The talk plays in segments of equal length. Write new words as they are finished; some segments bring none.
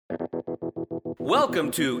Welcome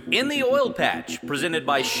to In the Oil Patch, presented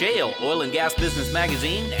by Shale Oil and Gas Business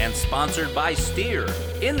Magazine and sponsored by Steer.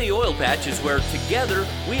 In the Oil Patch is where together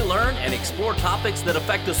we learn and explore topics that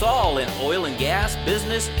affect us all in oil and gas,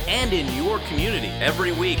 business, and in your community.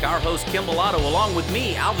 Every week, our host Kim Bellotto, along with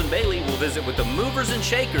me, Alvin Bailey, will visit with the movers and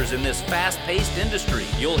shakers in this fast-paced industry.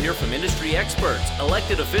 You'll hear from industry experts,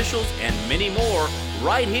 elected officials, and many more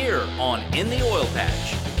right here on In the Oil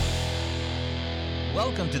Patch.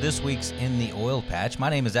 Welcome to this week's In the Oil Patch. My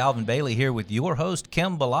name is Alvin Bailey here with your host,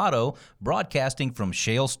 Kim Bellotto, broadcasting from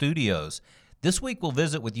Shale Studios. This week we'll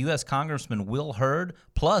visit with U.S. Congressman Will Hurd,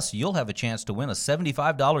 plus you'll have a chance to win a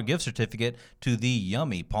 $75 gift certificate to the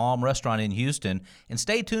Yummy Palm Restaurant in Houston. And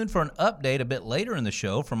stay tuned for an update a bit later in the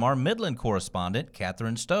show from our Midland correspondent,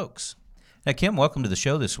 Catherine Stokes. Now, Kim, welcome to the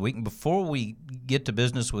show this week. And before we get to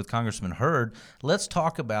business with Congressman Hurd, let's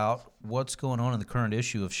talk about what's going on in the current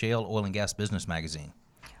issue of Shale Oil and Gas Business Magazine.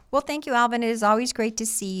 Well, thank you, Alvin. It is always great to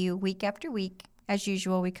see you week after week. As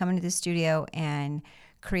usual, we come into the studio and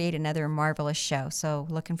create another marvelous show. So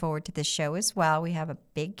looking forward to this show as well. We have a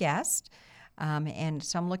big guest, and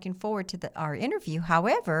so I'm looking forward to our interview.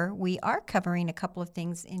 However, we are covering a couple of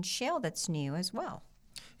things in Shale that's new as well.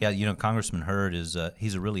 Yeah, you know, Congressman Hurd he's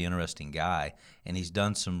a really interesting guy, and he's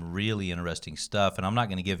done some really interesting stuff. And I'm not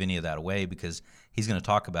going to give any of that away because he's going to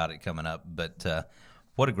talk about it coming up. But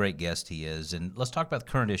what a great guest he is. And let's talk about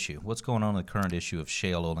the current issue. What's going on in the current issue of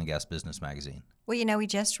Shale Oil and Gas Business Magazine? Well, you know, we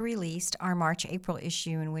just released our March-April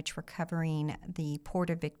issue in which we're covering the Port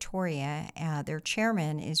of Victoria. Their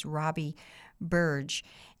chairman is Robbie Burge.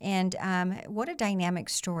 And what a dynamic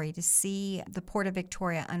story to see the Port of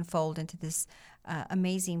Victoria unfold into this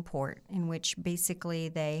amazing port in which basically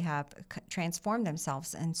they have transformed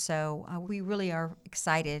themselves. And so we really are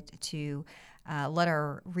excited to let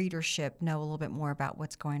our readership know a little bit more about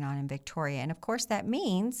what's going on in Victoria. And of course, that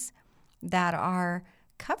means that our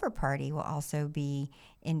cover party will also be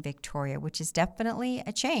in Victoria, which is definitely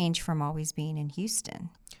a change from always being in Houston.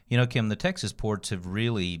 You know, Kim, the Texas ports have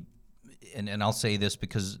really, and I'll say this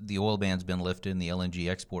because the oil ban's been lifted and the LNG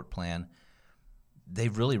export plan,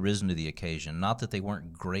 they've really risen to the occasion. Not that they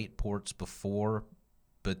weren't great ports before,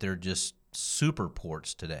 but they're just super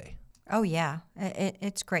ports today. Oh, yeah.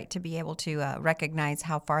 It's great to be able to recognize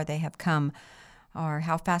how far they have come or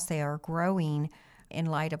how fast they are growing in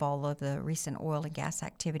light of all of the recent oil and gas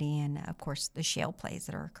activity and, of course, the shale plays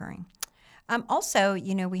that are occurring. Also,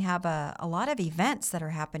 you know, we have a lot of events that are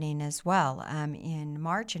happening as well. In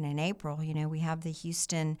March and in April, you know, we have the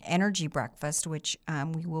Houston Energy Breakfast, which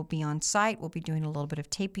we will be on site. We'll be doing a little bit of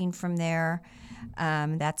taping from there.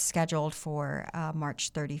 That's scheduled for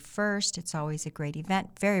March 31st. It's always a great event,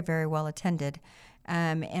 very, very well attended.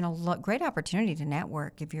 And a great opportunity to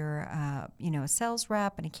network. If you're, a sales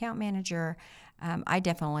rep, an account manager, I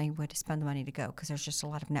definitely would spend the money to go because there's just a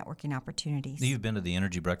lot of networking opportunities. You've been to the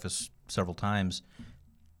Energy Breakfast several times,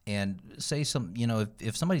 and say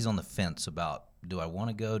if somebody's on the fence about, do I want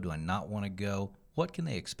to go, do I not want to go, what can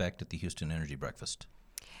they expect at the Houston Energy Breakfast?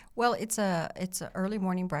 Well, it's a early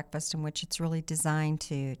morning breakfast in which it's really designed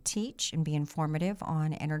to teach and be informative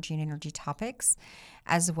on energy and energy topics,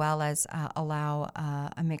 as well as allow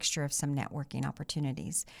a mixture of some networking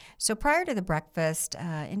opportunities. So prior to the breakfast,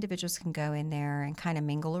 individuals can go in there and kind of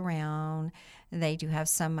mingle around. They do have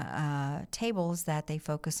some tables that they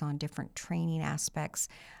focus on different training aspects.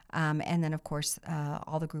 And then, of course,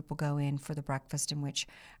 all the group will go in for the breakfast in which,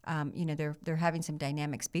 they're having some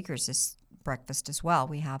dynamic speakers this breakfast as well.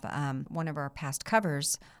 We have one of our past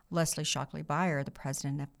covers, Leslie Shockley Beyer, the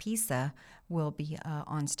president of PISA, will be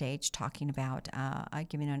on stage talking about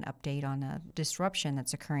giving an update on a disruption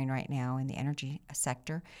that's occurring right now in the energy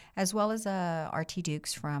sector, as well as R.T.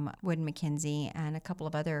 Dukes from Wood Mackenzie and a couple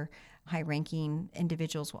of other high-ranking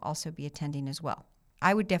individuals will also be attending as well.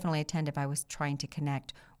 I would definitely attend if I was trying to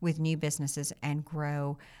connect with new businesses and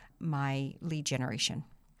grow my lead generation.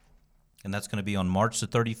 And that's going to be on March the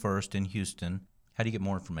 31st in Houston. How do you get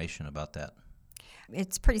more information about that?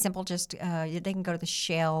 It's pretty simple. Just they can go to the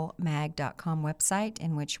shalemag.com website,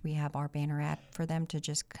 in which we have our banner ad for them to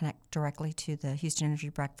just connect directly to the Houston Energy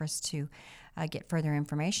Breakfast to get further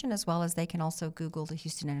information, as well as they can also Google the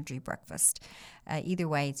Houston Energy Breakfast. Either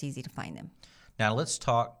way, it's easy to find them. Now let's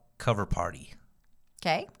talk cover party.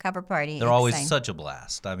 Okay, cover party. They're always such a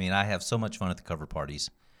blast. I mean, I have so much fun at the cover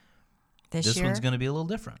parties. This year, one's going to be a little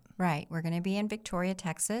different. Right. We're going to be in Victoria,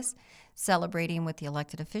 Texas, celebrating with the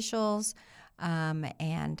elected officials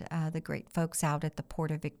and the great folks out at the Port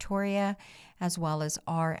of Victoria, as well as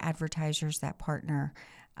our advertisers that partner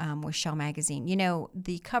with Shale Magazine. You know,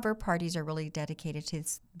 the cover parties are really dedicated to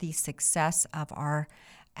the success of our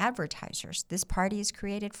advertisers. This party is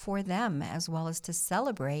created for them as well as to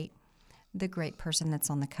celebrate the great person that's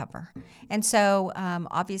on the cover. And so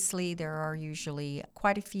obviously there are usually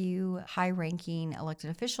quite a few high-ranking elected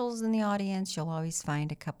officials in the audience. You'll always find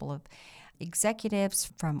a couple of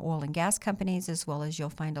executives from oil and gas companies, as well as you'll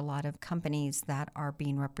find a lot of companies that are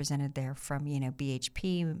being represented there from,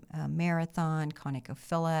 BHP, Marathon,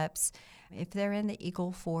 ConocoPhillips. If they're in the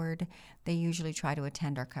Eagle Ford, they usually try to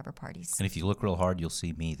attend our cover parties. And if you look real hard, you'll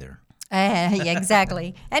see me there. Yeah,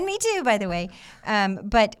 exactly. And me too, by the way.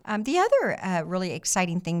 But the other really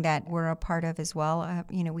exciting thing that we're a part of as well,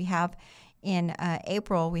 we have in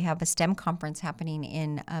April, we have a STEM conference happening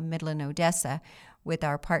in Midland, Odessa, with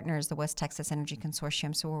our partners, the West Texas Energy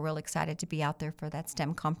Consortium. So we're real excited to be out there for that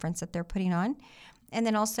STEM conference that they're putting on. And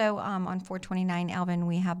then also on 429, Alvin,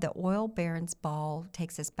 we have the Oil Barons Ball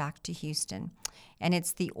takes us back to Houston. And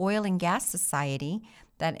it's the Oil and Gas Society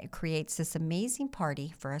that creates this amazing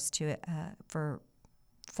party for us to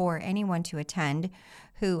for anyone to attend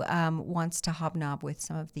who wants to hobnob with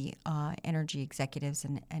some of the energy executives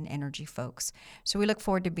and energy folks. So we look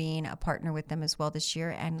forward to being a partner with them as well this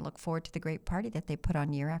year and look forward to the great party that they put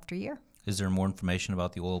on year after year. Is there more information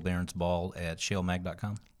about the Oil Barons Ball at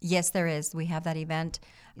shalemag.com? Yes, there is. We have that event.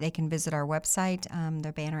 They can visit our website.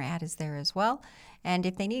 Their banner ad is there as well. And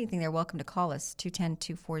if they need anything, they're welcome to call us,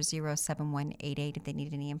 210-240-7188 if they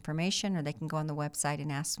need any information, or they can go on the website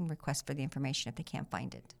and ask and request for the information if they can't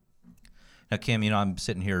find it. Now, Kim, I'm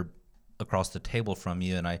sitting here across the table from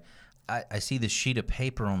you, and I see this sheet of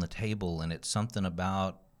paper on the table, and it's something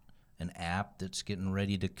about an app that's getting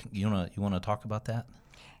ready to – you want to talk about that?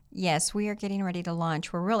 Yes, we are getting ready to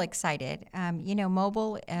launch. We're real excited.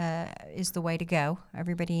 Mobile is the way to go.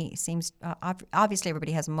 Everybody seems obviously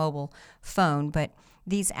everybody has a mobile phone, but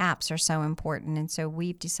these apps are so important, and so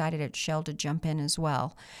we've decided at Shell to jump in as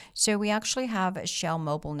well. So we actually have Shell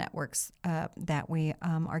mobile networks that we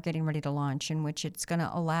are getting ready to launch, in which it's going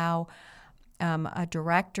to allow a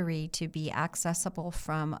directory to be accessible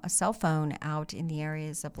from a cell phone out in the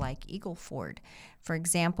areas of like Eagle Ford. For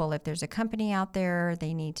example, if there's a company out there,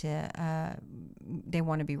 they need to, they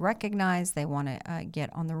want to be recognized, they want to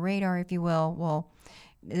get on the radar, if you will. Well,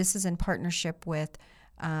 this is in partnership with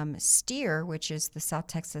STEER, which is the South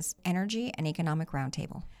Texas Energy and Economic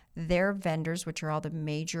Roundtable. Their vendors, which are all the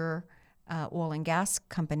major oil and gas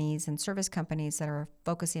companies and service companies that are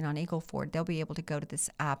focusing on Eagle Ford, they'll be able to go to this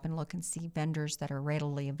app and look and see vendors that are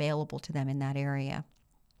readily available to them in that area.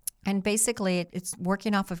 And basically, it's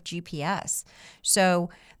working off of GPS.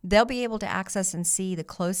 So they'll be able to access and see the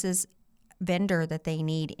closest vendor that they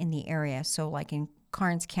need in the area. So like in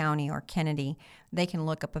Karnes County or Kennedy, they can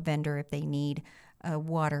look up a vendor if they need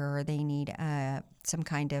water or they need some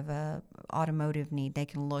kind of automotive need. They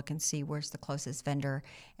can look and see where's the closest vendor,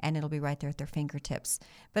 and it'll be right there at their fingertips.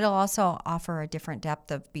 But it'll also offer a different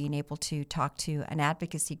depth of being able to talk to an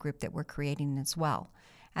advocacy group that we're creating as well.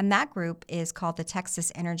 And that group is called the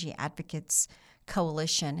Texas Energy Advocates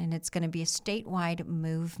Coalition, and it's going to be a statewide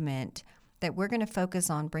movement that we're going to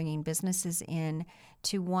focus on bringing businesses in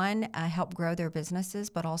to, one, help grow their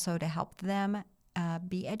businesses, but also to help them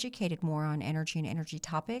be educated more on energy and energy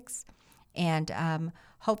topics, and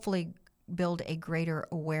hopefully build a greater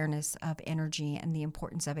awareness of energy and the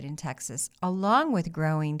importance of it in Texas, along with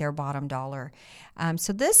growing their bottom dollar.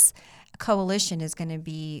 So this coalition is going to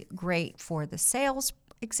be great for the sales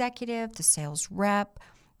executive, the sales rep,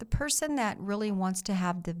 the person that really wants to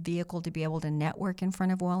have the vehicle to be able to network in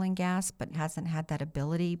front of oil and gas but hasn't had that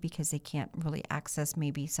ability because they can't really access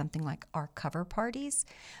maybe something like our cover parties,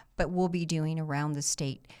 but we'll be doing around the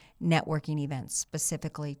state networking events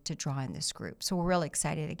specifically to draw in this group. So we're really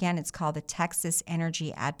excited. Again, it's called the Texas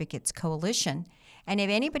Energy Advocates Coalition. And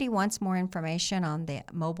if anybody wants more information on the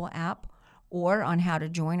mobile app or on how to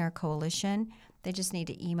join our coalition, they just need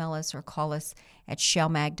to email us or call us at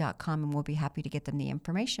shalemag.com, and we'll be happy to get them the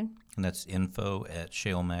information. And that's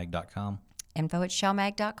info@shalemag.com.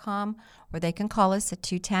 info@shalemag.com, or they can call us at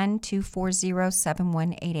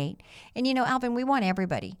 210-240-7188. And Alvin, we want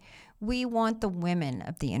everybody. We want the women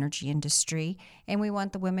of the energy industry, and we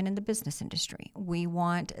want the women in the business industry. We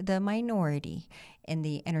want the minority in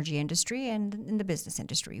the energy industry and in the business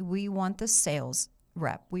industry. We want the sales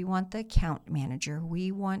rep. We want the account manager.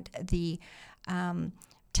 We want the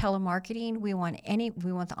telemarketing. We want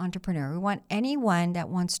the entrepreneur. We want anyone that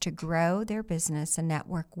wants to grow their business and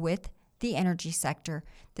network with the energy sector.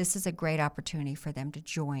 This is a great opportunity for them to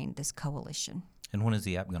join this coalition. And when is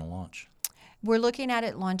the app going to launch? We're looking at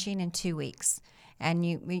it launching in 2 weeks. And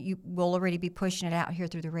you will already be pushing it out here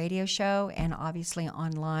through the radio show and obviously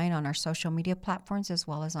online on our social media platforms as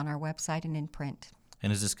well as on our website and in print.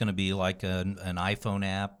 And is this going to be like an iPhone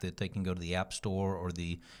app that they can go to the App Store or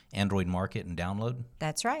the Android Market and download?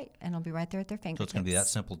 That's right, and it'll be right there at their fingertips. So it's going to be that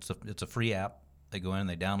simple. It's a free app. They go in,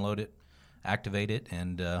 they download it, activate it,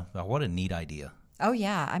 and what a neat idea. Oh,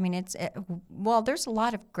 yeah. I mean, there's a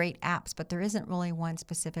lot of great apps, but there isn't really one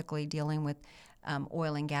specifically dealing with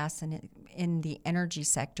oil and gas and in the energy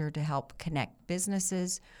sector to help connect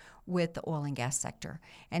businesses with the oil and gas sector.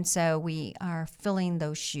 And so we are filling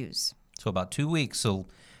those shoes. So about 2 weeks. So,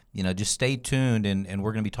 just stay tuned, and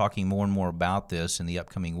we're going to be talking more and more about this in the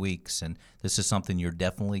upcoming weeks. And this is something you're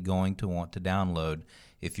definitely going to want to download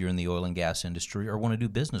if you're in the oil and gas industry or want to do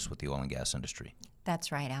business with the oil and gas industry.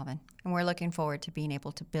 That's right, Alvin. And we're looking forward to being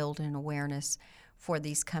able to build an awareness for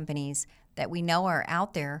these companies that we know are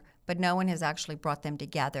out there, but no one has actually brought them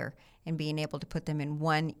together, and being able to put them in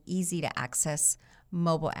one easy-to-access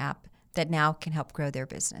mobile app that now can help grow their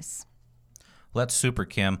business. Well, that's super,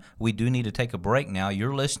 Kim. We do need to take a break now.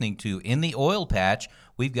 You're listening to In the Oil Patch.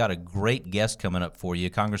 We've got a great guest coming up for you,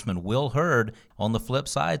 Congressman Will Hurd, on the flip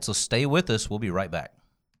side, so stay with us. We'll be right back.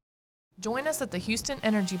 Join us at the Houston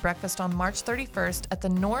Energy Breakfast on March 31st at the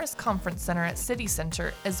Norris Conference Center at City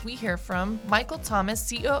Center as we hear from Michael Thomas,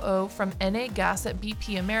 COO from NA Gas at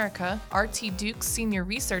BP America, R.T. Dukes, Senior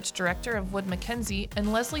Research Director of Wood Mackenzie,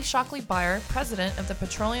 and Leslie Shockley-Beyer, President of the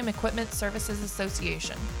Petroleum Equipment Services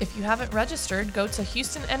Association. If you haven't registered, go to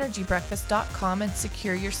HoustonEnergyBreakfast.com and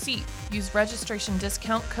secure your seat. Use registration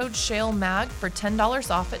discount code SHALEMAG for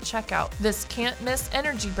 $10 off at checkout. This can't-miss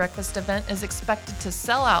Energy Breakfast event is expected to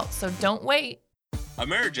sell out, so don't wait.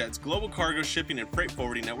 Amerijet's global cargo shipping and freight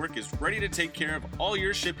forwarding network is ready to take care of all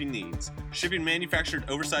your shipping needs. Shipping manufactured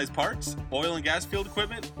oversized parts, oil and gas field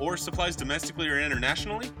equipment, or supplies domestically or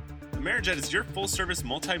internationally? Amerijet is your full-service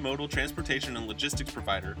multimodal transportation and logistics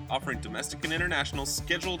provider, offering domestic and international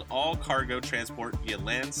scheduled all-cargo transport via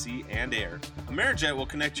land, sea, and air. Amerijet will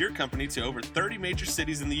connect your company to over 30 major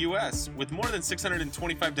cities in the U.S., with more than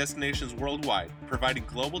 625 destinations worldwide, providing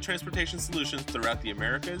global transportation solutions throughout the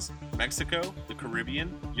Americas, Mexico, the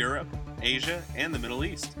Caribbean, Europe, Asia, and the Middle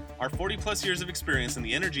East. Our 40-plus years of experience in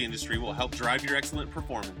the energy industry will help drive your excellent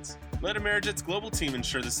performance. Let Amerijet's global team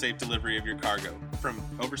ensure the safe delivery of your cargo, from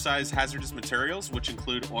oversized hazardous materials, which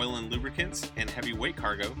include oil and lubricants, and heavyweight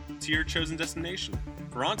cargo, to your chosen destination.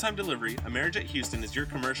 For on-time delivery, Amerijet Houston is your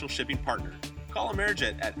commercial shipping partner. Call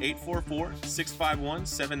Amerijet at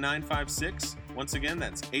 844-651-7956. Once again,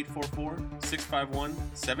 that's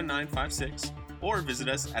 844-651-7956. Or visit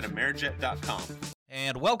us at Amerijet.com.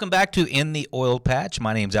 And welcome back to In the Oil Patch.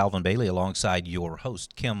 My name's Alvin Bailey alongside your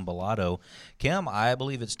host, Kim Bellato. Kim, I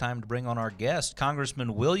believe it's time to bring on our guest,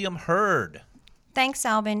 Congressman William Hurd. Thanks,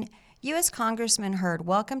 Alvin. U.S. Congressman Hurd,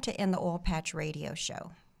 welcome to In the Oil Patch radio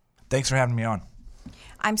show. Thanks for having me on.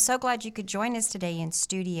 I'm so glad you could join us today in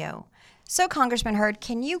studio. So, Congressman Hurd,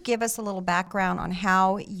 can you give us a little background on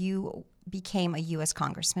how you became a U.S.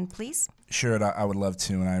 Congressman, please? Sure, I would love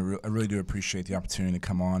to, and I really do appreciate the opportunity to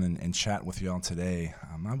come on and chat with you all today.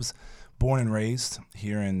 I was born and raised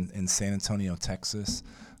here in San Antonio, Texas.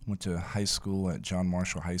 Went to high school at John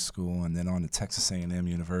Marshall High School and then on to Texas A&M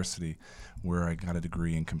University, where I got a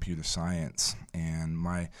degree in computer science. And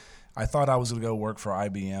I thought I was going to go work for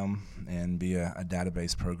IBM and be a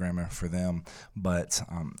database programmer for them, but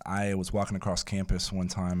I was walking across campus one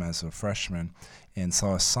time as a freshman and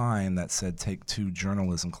saw a sign that said take 2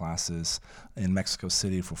 journalism classes in Mexico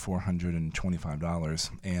City for $425,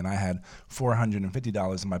 and I had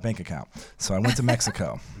 $450 in my bank account. So I went to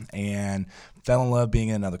Mexico and fell in love being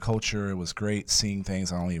in another culture. It was great seeing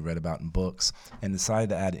things I only read about in books, and decided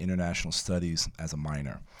to add international studies as a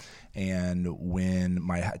minor. And when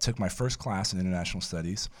I took my first class in international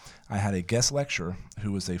studies, I had a guest lecturer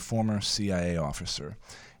who was a former CIA officer,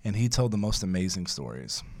 and he told the most amazing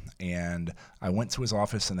stories. And I went to his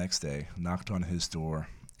office the next day, knocked on his door,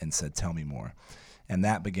 and said, "Tell me more." And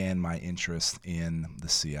that began my interest in the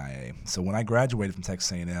CIA. So when I graduated from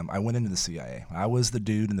Texas A&M, I went into the CIA. I was the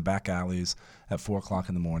dude in the back alleys at 4 o'clock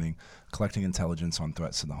in the morning collecting intelligence on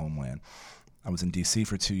threats to the homeland. I was in D.C.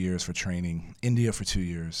 for 2 years for training, India for 2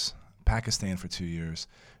 years, Pakistan for 2 years,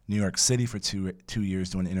 New York City for two years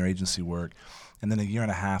doing interagency work, and then a year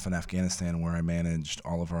and a half in Afghanistan where I managed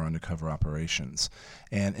all of our undercover operations.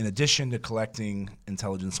 And in addition to collecting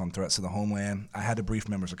intelligence on threats to the homeland, I had to brief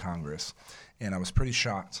members of Congress. And I was pretty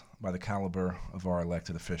shocked by the caliber of our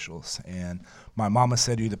elected officials. And my mama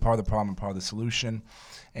said, "You're either part of the problem or part of the solution."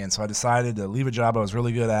 And so I decided to leave a job I was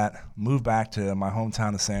really good at, move back to my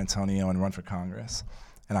hometown of San Antonio and run for Congress.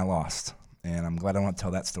 And I lost. and I'm glad I don't have to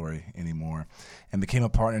tell that story anymore, and became a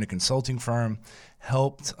partner in a consulting firm,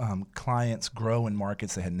 helped clients grow in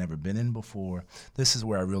markets they had never been in before. This is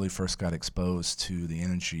where I really first got exposed to the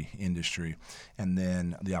energy industry, and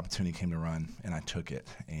then the opportunity came to run, and I took it.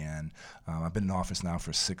 And I've been in office now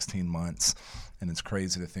for 16 months, and it's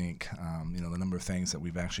crazy to think, the number of things that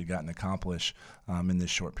we've actually gotten accomplished in this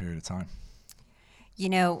short period of time.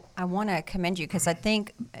 I want to commend you because I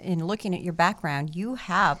think in looking at your background, you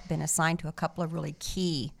have been assigned to a couple of really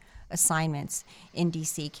key assignments in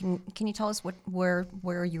DC. Can you tell us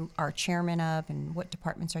where you are chairman of and what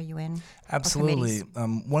departments are you in? Absolutely.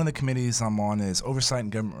 One of the committees I'm on is Oversight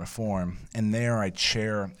and Government Reform, and there I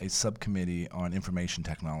chair a subcommittee on information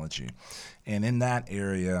technology. And in that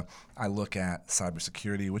area, I look at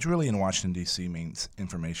cybersecurity, which really in Washington, D.C. means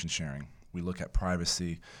information sharing. We look at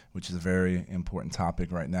privacy, which is a very important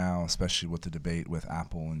topic right now, especially with the debate with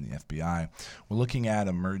Apple and the FBI. We're looking at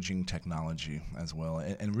emerging technology as well.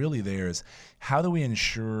 And really there's how do we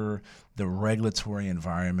ensure the regulatory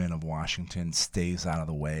environment of Washington stays out of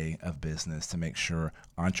the way of business to make sure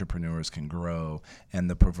entrepreneurs can grow and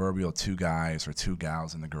the proverbial two guys or two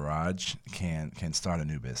gals in the garage can start a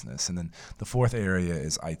new business. And then the fourth area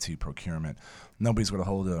is IT procurement. Nobody's going to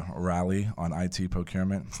hold a rally on IT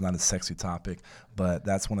procurement. It's not a sexy topic, but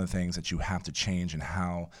that's one of the things that you have to change in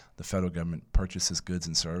how the federal government purchases goods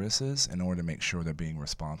and services in order to make sure they're being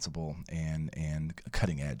responsible and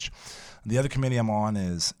cutting edge. The other committee I'm on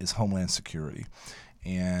is Homeland Security,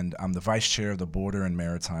 and I'm the vice chair of the Border and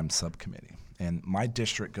Maritime Subcommittee. And my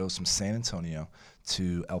district goes from San Antonio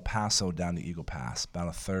to El Paso down to Eagle Pass, about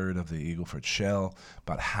a third of the Eagle Ford Shale,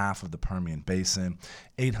 about half of the Permian Basin,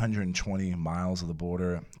 820 miles of the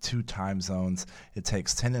border, 2 time zones. It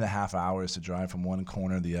takes 10 and a half hours to drive from one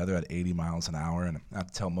corner to the other at 80 miles an hour. And I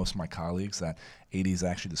have to tell most of my colleagues that 80 is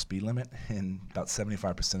actually the speed limit in about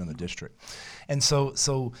 75% of the district. And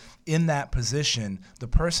so in that position, the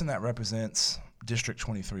person that represents District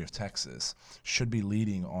 23 of Texas should be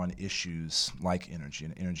leading on issues like energy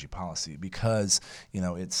and energy policy because,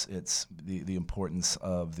 it's the importance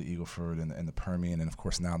of the Eagle Ford and the Permian and, of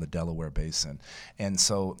course, now the Delaware Basin. And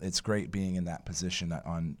so it's great being in that position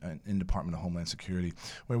in Department of Homeland Security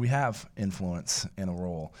where we have influence and a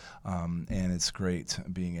role, and it's great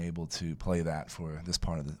being able to play that for this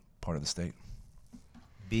part of the state.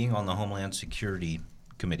 Being on the Homeland Security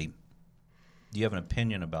Committee, do you have an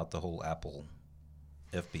opinion about the whole Apple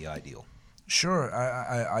FBI deal? Sure.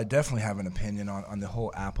 I definitely have an opinion on the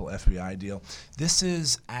whole Apple FBI deal. This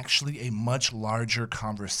is actually a much larger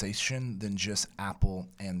conversation than just Apple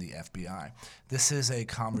and the FBI. This is a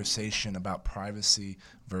conversation about privacy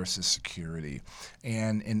versus security.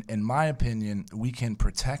 And in my opinion, we can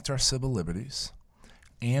protect our civil liberties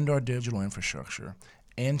and our digital infrastructure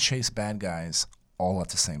and chase bad guys all at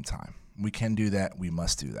the same time. We can do that. We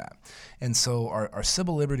must do that. And so our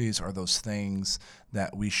civil liberties are those things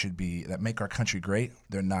that that make our country great.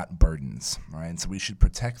 They're not burdens, right? And so we should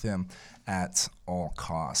protect them at all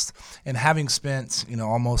costs. And having spent,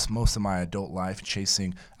 almost most of my adult life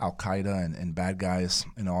chasing Al-Qaeda and bad guys,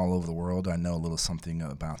 all over the world, I know a little something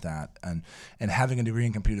about that. And having a degree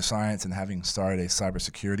in computer science and having started a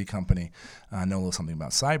cybersecurity company, I know a little something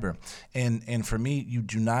about cyber. And for me, you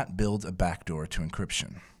do not build a backdoor to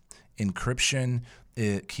encryption. Encryption,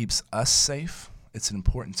 it keeps us safe. It's an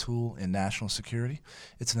important tool in national security.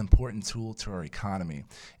 It's an important tool to our economy.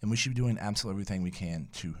 And we should be doing absolutely everything we can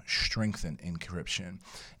to strengthen encryption.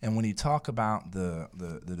 And when you talk about the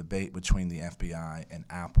debate between the FBI and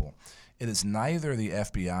Apple, it is neither the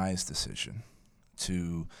FBI's decision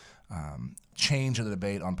to change the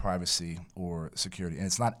debate on privacy or security. And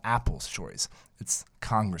it's not Apple's choice. It's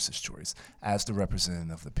Congress's choice as the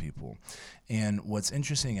representative of the people. And what's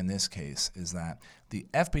interesting in this case is that the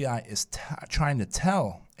FBI is trying to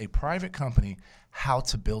tell a private company how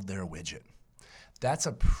to build their widget. That's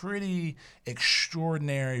a pretty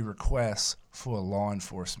extraordinary request for a law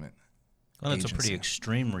enforcement Well, it's agency. a pretty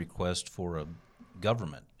extreme request for a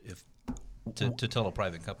government to tell a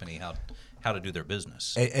private company how to do their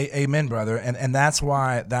business. Amen, brother. And that's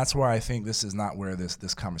why I think this is not where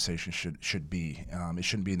this conversation should be. It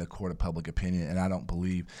shouldn't be in the court of public opinion, and I don't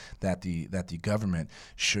believe that the government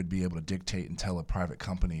should be able to dictate and tell a private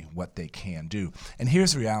company what they can do. And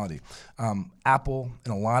here's the reality. Apple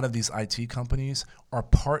and a lot of these IT companies are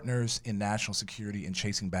partners in national security and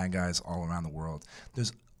chasing bad guys all around the world.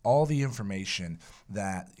 There's all the information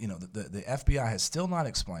that the FBI has still not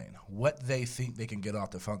explained what they think they can get off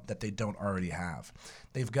the phone that they don't already have.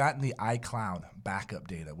 They've gotten the iCloud backup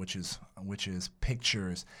data, which is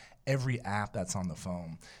pictures every app that's on the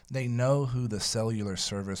phone. They know who the cellular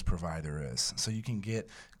service provider is. So you can get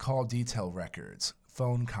call detail records,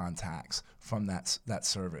 phone contacts from that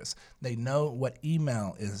service. They know what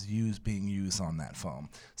email is being used on that phone.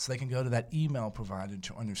 So they can go to that email provider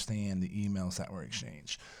to understand the emails that were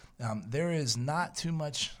exchanged. There is not too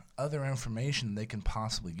much other information they can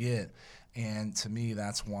possibly get. And to me,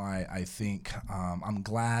 that's why I think I'm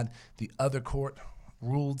glad the other court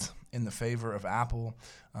ruled in the favor of Apple,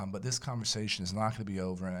 but this conversation is not going to be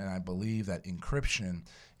over, and I believe that encryption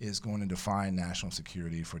is going to define national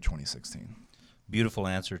security for 2016. Beautiful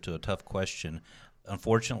answer to a tough question.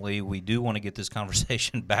 Unfortunately, we do want to get this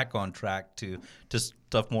conversation back on track to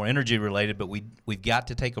stuff more energy related, but we've got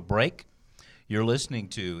to take a break. You're listening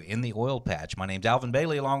to In the Oil Patch. My name's Alvin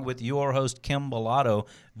Bailey, along with your host, Kim Bellotto,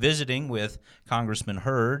 visiting with Congressman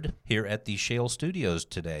Hurd here at the Shale Studios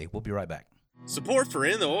today. We'll be right back. Support for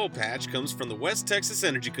In the Oil Patch comes from the West Texas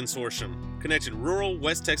Energy Consortium, connecting rural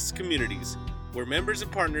West Texas communities, where members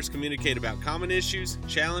and partners communicate about common issues,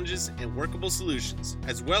 challenges, and workable solutions,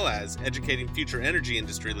 as well as educating future energy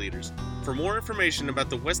industry leaders. For more information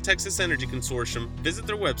about the West Texas Energy Consortium, visit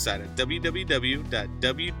their website at www.wtxec.org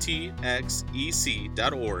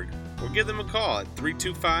or give them a call at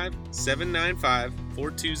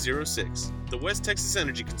 325-795-4206. The West Texas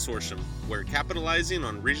Energy Consortium, where capitalizing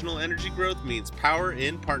on regional energy growth means power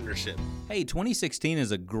in partnership. Hey, 2016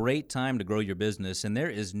 is a great time to grow your business, and there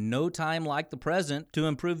is no time like the present to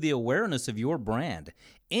improve the awareness of your brand.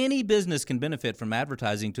 Any business can benefit from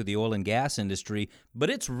advertising to the oil and gas industry, but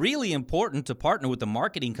it's really important to partner with a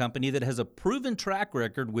marketing company that has a proven track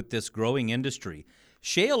record with this growing industry.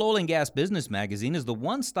 Shale Oil and Gas Business Magazine is the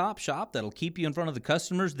one-stop shop that'll keep you in front of the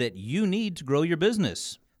customers that you need to grow your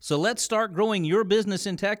business. So let's start growing your business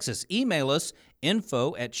in Texas. Email us,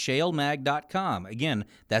 info@shalemag.com. Again,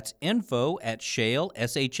 that's info@shale,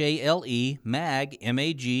 S-H-A-L-E,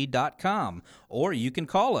 mag.com. Or you can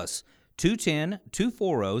call us,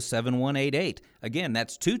 210-240-7188. Again,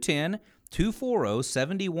 that's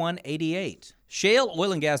 210-240-7188. Shale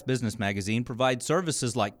Oil and Gas Business Magazine provides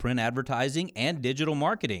services like print advertising and digital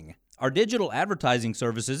marketing. Our digital advertising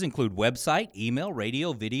services include website, email,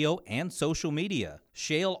 radio, video, and social media.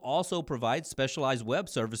 Shale also provides specialized web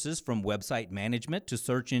services from website management to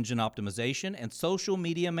search engine optimization and social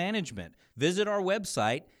media management. Visit our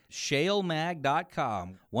website,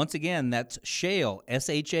 shalemag.com. Once again, that's Shale,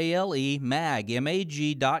 S-H-A-L-E,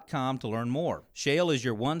 mag.com to learn more. Shale is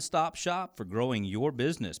your one-stop shop for growing your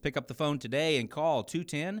business. Pick up the phone today and call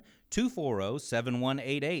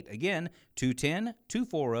 210-240-7188. Again,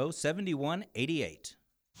 210-240-7188.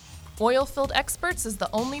 Oilfield Experts is the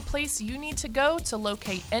only place you need to go to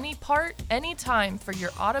locate any part, anytime for your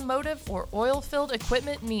automotive or oilfield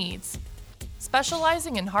equipment needs.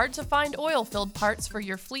 Specializing in hard-to-find oilfield parts for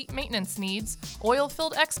your fleet maintenance needs,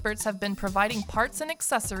 Oilfield Experts have been providing parts and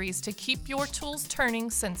accessories to keep your tools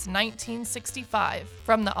turning since 1965.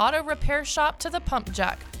 From the auto repair shop to the pump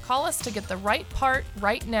jack, call us to get the right part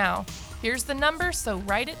right now. Here's the number, so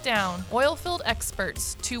write it down. Oilfield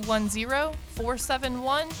Experts,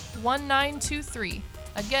 210-471-1923.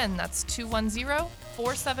 Again, that's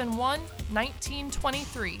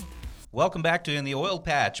 210-471-1923. Welcome back to In the Oil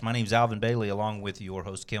Patch. My name's Alvin Bailey, along with your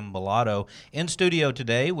host, Kim Bellotto, in studio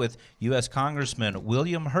today with U.S. Congressman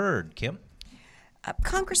William Hurd. Kim?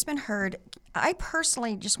 Congressman Hurd, I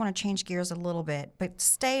personally just want to change gears a little bit, but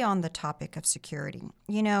stay on the topic of security.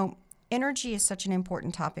 You know, energy is such an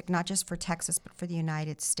important topic, not just for Texas, but for the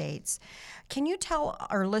United States. Can you tell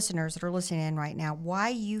our listeners that are listening in right now why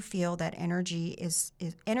you feel that energy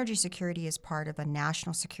security is part of a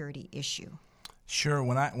national security issue? Sure.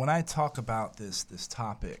 When I talk about this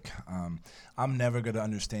topic, I'm never going to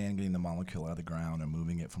understand getting the molecule out of the ground and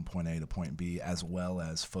moving it from point A to point B, as well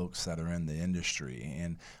as folks that are in the industry.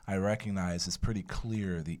 And I recognize it's pretty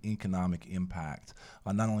clear the economic impact,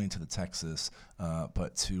 not only to the Texas,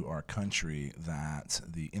 but to our country that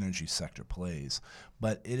the energy sector plays.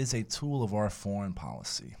 But it is a tool of our foreign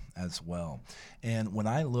policy as well. And when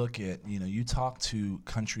I look at, you talk to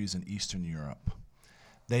countries in Eastern Europe,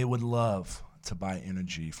 they would love to buy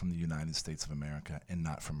energy from the United States of America and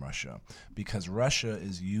not from Russia, because Russia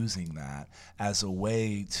is using that as a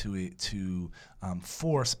way to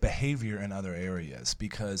force behavior in other areas,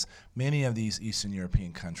 because many of these Eastern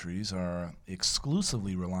European countries are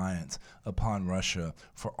exclusively reliant upon Russia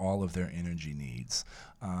for all of their energy needs.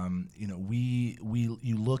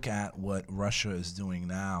 You look at what Russia is doing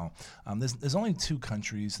now. There's only two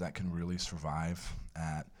countries that can really survive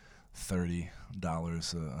at 30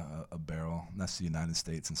 a barrel. That's the United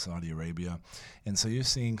States and Saudi Arabia. And so you're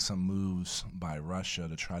seeing some moves by Russia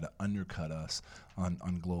to try to undercut us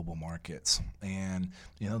on global markets. And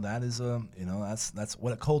that is that's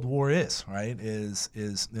what a Cold War is, right? Is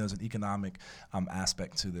there's an economic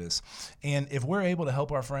aspect to this. And if we're able to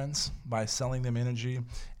help our friends by selling them energy,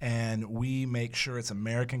 and we make sure it's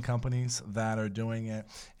American companies that are doing it,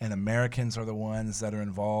 and Americans are the ones that are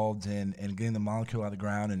involved in getting the molecule out of the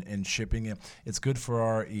ground and shipping it, it's good for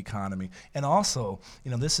our economy. And also,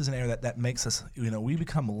 this is an area that makes us, we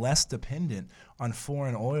become less dependent on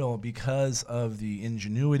foreign oil because of the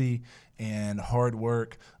ingenuity and hard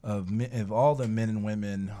work of all the men and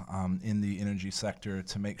women in the energy sector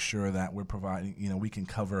to make sure that we're providing, we can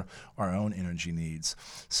cover our own energy needs.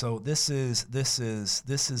 So this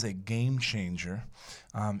is a game changer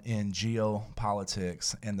in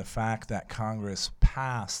geopolitics, and the fact that Congress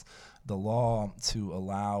passed the law to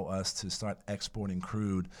allow us to start exporting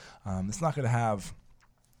crude, it's not going to have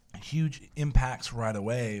huge impacts right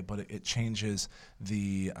away, but it changes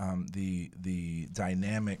the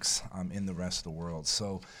dynamics in the rest of the world.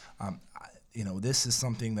 So, this is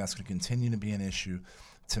something that's going to continue to be an issue.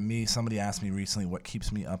 To me, somebody asked me recently what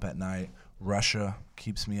keeps me up at night. Russia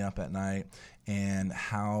keeps me up at night, and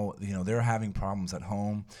how they're having problems at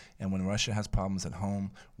home. And when Russia has problems at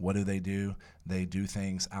home, what do? They do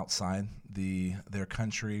things outside their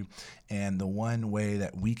country. And the one way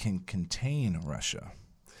that we can contain Russia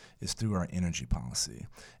is through our energy policy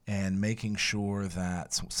and making sure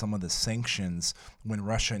that some of the sanctions, when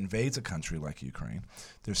Russia invades a country like Ukraine,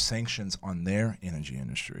 there's sanctions on their energy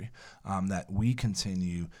industry, that we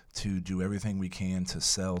continue to do everything we can to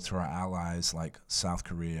sell to our allies like South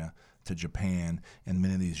Korea, to Japan, and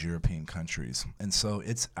many of these European countries. And so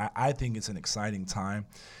I think it's an exciting time.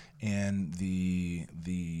 And the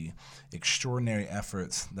extraordinary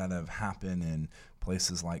efforts that have happened in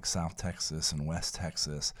places like South Texas and West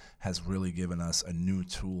Texas has really given us a new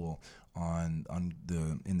tool in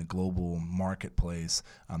the global marketplace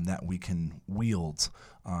that we can wield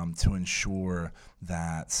to ensure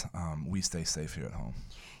that we stay safe here at home.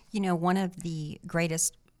 One of the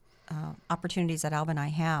greatest opportunities that Alvin and I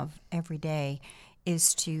have every day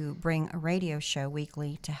is to bring a radio show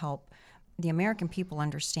weekly to help the American people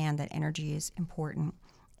understand that energy is important,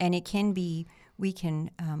 and we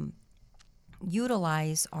can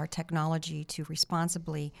utilize our technology to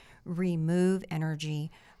responsibly remove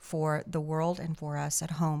energy for the world and for us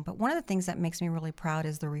at home. But one of the things that makes me really proud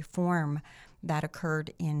is the reform that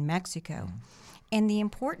occurred in Mexico. Mm-hmm. And the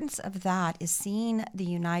importance of that is seeing the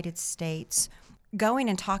United States going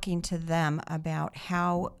and talking to them about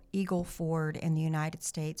how Eagle Ford in the United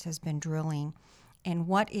States has been drilling and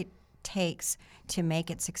what it takes to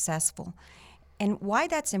make it successful. And why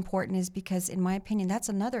that's important is because, in my opinion, that's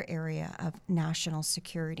another area of national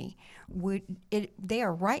security. They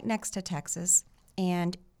are right next to Texas,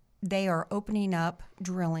 and they are opening up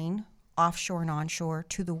drilling offshore and onshore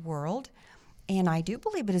to the world. And I do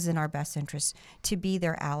believe it is in our best interest to be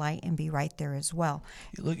their ally and be right there as well.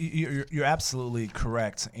 Look, you're absolutely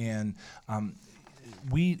correct. And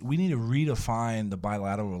we need to redefine the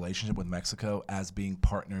bilateral relationship with Mexico as being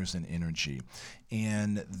partners in energy.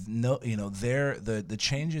 And the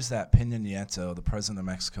changes that Peña Nieto, the president of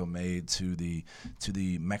Mexico, made to the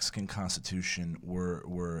Mexican Constitution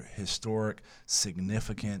were historic,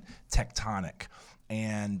 significant, tectonic.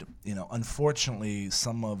 And unfortunately,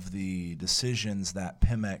 some of the decisions that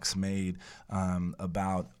Pemex made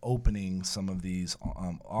about opening some of these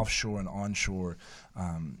offshore and onshore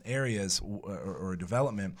areas or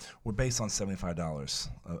development were based on $75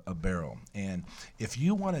 a barrel. And if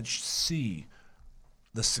you want to see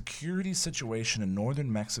the security situation in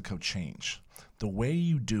northern Mexico change, the way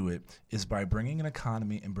you do it is by bringing an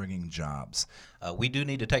economy and bringing jobs. We do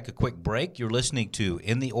need to take a quick break. You're listening to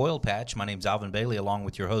In the Oil Patch. My name's Alvin Bailey, along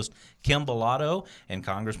with your host, Kim Bellotto, and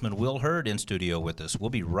Congressman Will Hurd in studio with us. We'll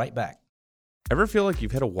be right back. Ever feel like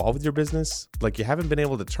you've hit a wall with your business? Like you haven't been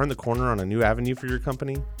able to turn the corner on a new avenue for your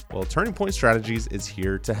company? Well, Turning Point Strategies is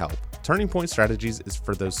here to help. Turning Point Strategies is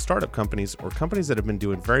for those startup companies or companies that have been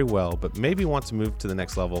doing very well but maybe want to move to the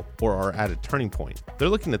next level or are at a turning point. They're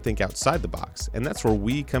looking to think outside the box, and that's where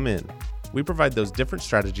we come in. We provide those different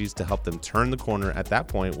strategies to help them turn the corner at that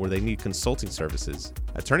point where they need consulting services.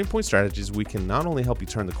 At Turning Point Strategies, we can not only help you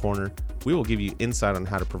turn the corner, we will give you insight on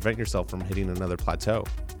how to prevent yourself from hitting another plateau.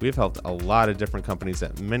 We have helped a lot of different companies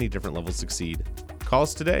at many different levels succeed. Call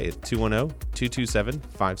us today at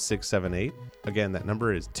 210-227-5678. Again, that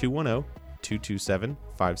number is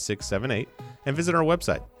 210-227-5678. And visit our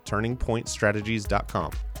website,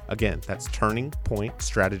 turningpointstrategies.com. Again, that's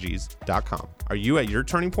turningpointstrategies.com. Are you at your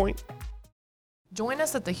turning point? Join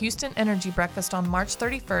us at the Houston Energy Breakfast on March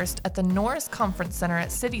 31st at the Norris Conference Center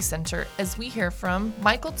at City Center as we hear from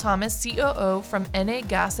Michael Thomas, COO from NA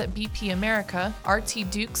Gas at BP America, R.T.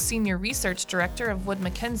 Dukes, Senior Research Director of Wood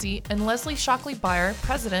Mackenzie, and Leslie Shockley-Beyer,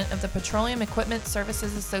 President of the Petroleum Equipment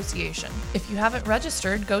Services Association. If you haven't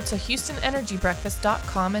registered, go to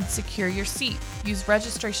HoustonEnergyBreakfast.com and secure your seat. Use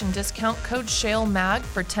registration discount code SHALEMAG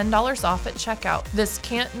for $10 off at checkout. This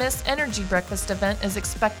can't-miss Energy Breakfast event is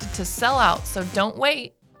expected to sell out, so don't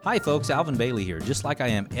wait. Hi folks, Alvin Bailey here, just like I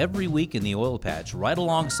am every week in the oil patch, right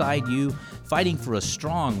alongside you, fighting for a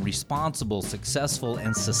strong, responsible, successful,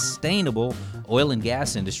 and sustainable oil and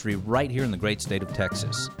gas industry right here in the great state of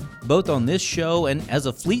Texas. Both on this show and as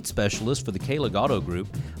a fleet specialist for the Kalig Auto Group,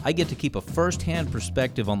 I get to keep a first-hand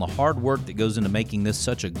perspective on the hard work that goes into making this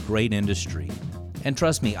such a great industry. And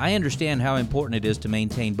trust me, I understand how important it is to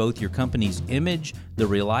maintain both your company's image, the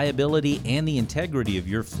reliability, and the integrity of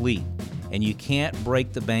your fleet. And you can't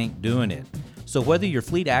break the bank doing it. So whether your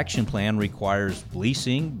fleet action plan requires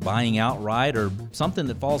leasing, buying outright, or something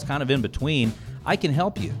that falls kind of in between, I can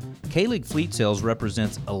help you. Kalig Fleet Sales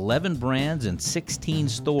represents 11 brands and 16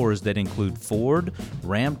 stores that include Ford,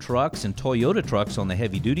 Ram trucks, and Toyota trucks on the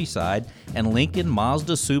heavy-duty side, and Lincoln,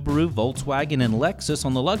 Mazda, Subaru, Volkswagen, and Lexus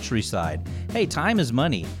on the luxury side. Hey, time is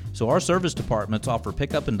money, so our service departments offer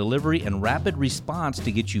pickup and delivery and rapid response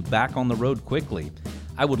to get you back on the road quickly.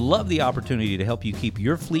 I would love the opportunity to help you keep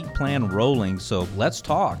your fleet plan rolling, so let's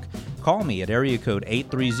talk. Call me at area code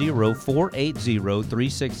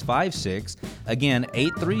 830-480-3656. Again,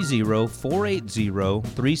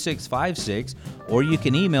 830-480-3656. Or you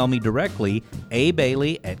can email me directly,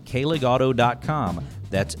 abailey@kaligauto.com.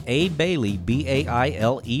 That's abailey,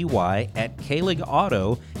 B-A-I-L-E-Y, at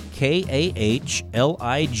kaligauto,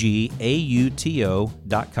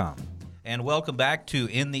 KAHLIGAUTO.com. And welcome back to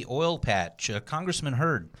In the Oil Patch. Congressman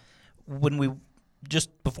Hurd,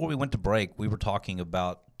 just before we went to break, we were talking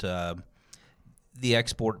about the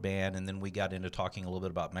export ban, and then we got into talking a little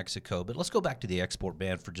bit about Mexico. But let's go back to the export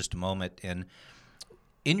ban for just a moment. And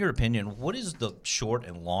in your opinion, what is the short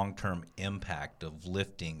and long-term impact of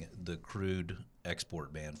lifting the crude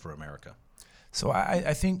export ban for America? So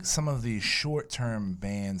I think some of the short-term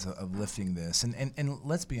bans of lifting this, and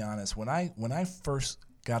let's be honest, when I first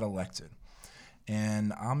got elected,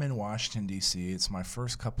 and I'm in Washington, D.C., it's my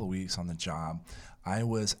first couple of weeks on the job, I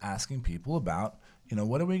was asking people about,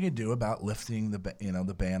 what are we going to do about lifting the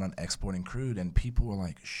ban on exporting crude? And people were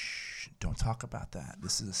like, shh, don't talk about that.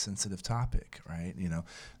 This is a sensitive topic, right?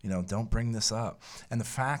 Don't bring this up. And the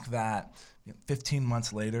fact that 15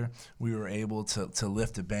 months later, we were able to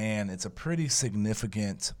lift a ban. It's a pretty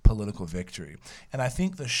significant political victory. And I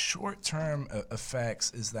think the short-term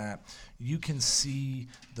effects is that you can see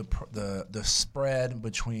the spread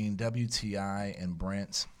between WTI and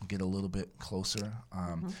Brent get a little bit closer,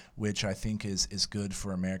 which I think is good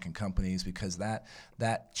for American companies, because that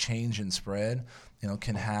change in spread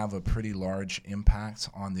can have a pretty large impact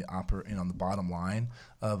on the on the bottom line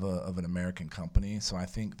of an American company. So I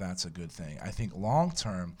think that's a good thing. I think long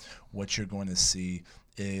term, what you're going to see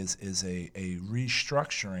is a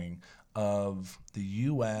restructuring of the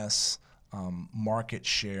U.S. Market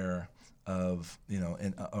share of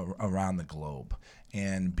around the globe,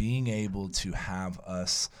 and being able to have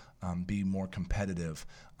us be more competitive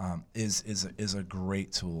is a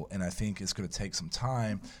great tool, and I think it's going to take some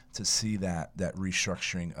time to see that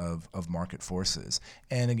restructuring of market forces.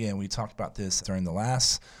 And again, we talked about this during the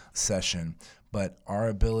last session, but our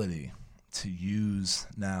ability to use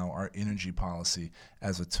now our energy policy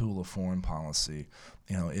as a tool of foreign policy,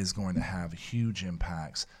 is going to have huge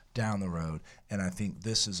impacts down the road. And I think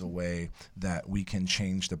this is a way that we can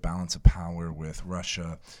change the balance of power with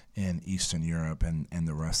Russia in Eastern Europe and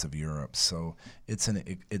the rest of Europe. So it's an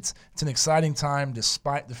exciting time,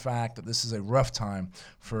 despite the fact that this is a rough time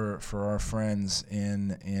for our friends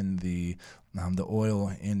in the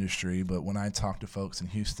oil industry. But when I talk to folks in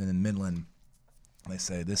Houston and Midland, they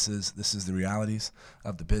say this is the realities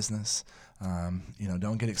of the business.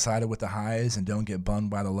 Don't get excited with the highs and don't get bummed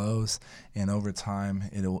by the lows. And over time,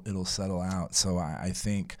 it'll settle out. So I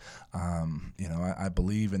think, I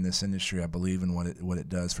believe in this industry. I believe in what it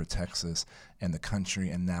does for Texas and the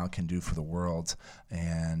country, and now can do for the world.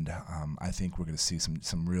 And I think we're going to see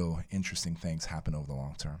some real interesting things happen over the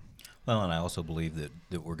long term. Well, and I also believe that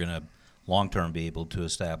we're going to long term be able to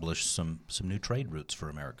establish some new trade routes for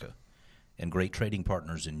America and great trading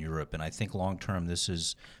partners in Europe. And I think long term, this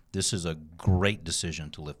is a great decision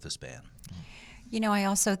to lift this ban. I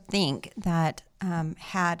also think that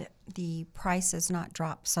had the prices not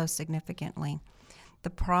dropped so significantly, the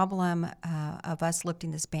problem of us lifting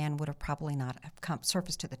this ban would have probably not have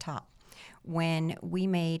surfaced to the top. When we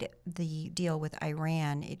made the deal with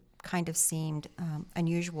Iran, it kind of seemed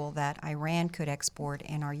unusual that Iran could export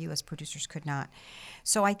and our U.S. producers could not.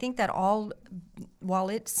 So I think that while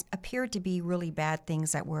it appeared to be really bad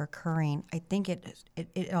things that were occurring, I think it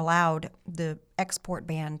allowed the export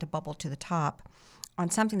ban to bubble to the top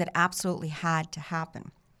on something that absolutely had to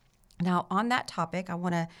happen. Now, on that topic, I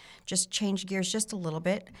want to just change gears just a little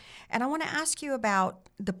bit, and I want to ask you about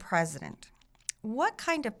the president. What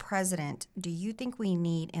kind of president do you think we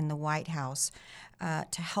need in the White House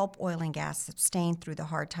to help oil and gas sustain through the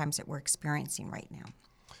hard times that we're experiencing right now?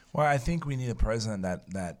 Well, I think we need a president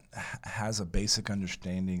that has a basic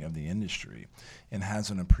understanding of the industry and has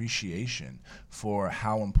an appreciation for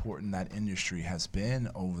how important that industry has been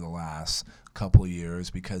over the last couple of years,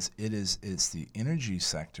 because it's the energy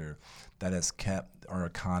sector that has kept our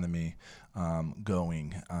economy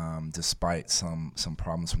going despite some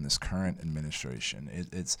problems from this current administration.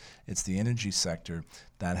 It's the energy sector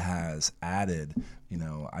that has added,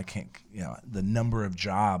 the number of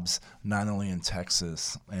jobs not only in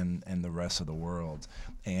Texas and the rest of the world,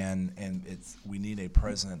 and we need a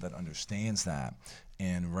president that understands that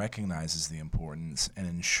and recognizes the importance and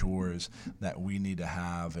ensures that we need to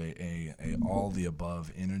have a all the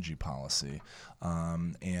above energy policy,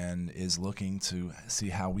 and is looking to see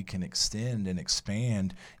how we can extend and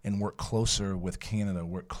expand and work closer with Canada,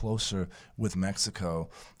 work closer with Mexico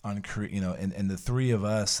on, and the three of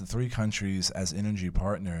us, the three countries as energy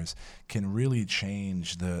partners can really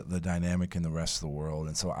change the dynamic in the rest of the world.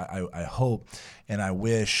 And so I hope and I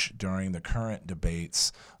wish during the current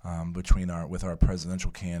debates with our presidential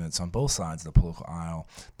candidates on both sides of the political aisle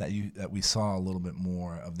that we saw a little bit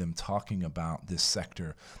more of them talking about this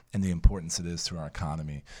sector and the importance it is to our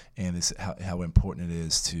economy and how important it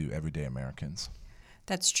is to everyday Americans.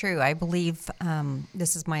 That's true. I believe,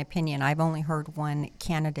 this is my opinion, I've only heard one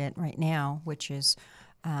candidate right now, which is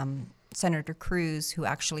Senator Cruz, who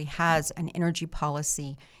actually has an energy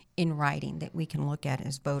policy in writing that we can look at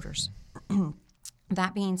as voters.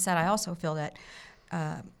 That being said, I also feel that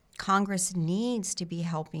Congress needs to be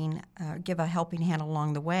helping, give a helping hand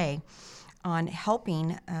along the way on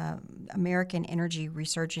helping American energy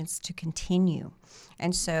resurgence to continue.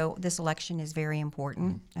 And so this election is very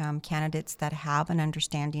important. Candidates that have an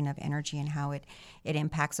understanding of energy and how it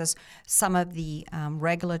impacts us. Some of the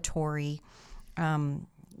regulatory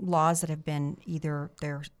laws that have been either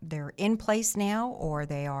they're in place now or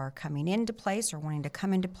they are coming into place or wanting to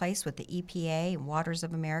come into place with the EPA and Waters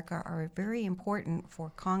of America are very important for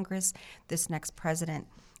Congress, this next president,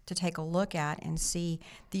 to take a look at and see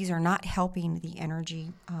these are not helping the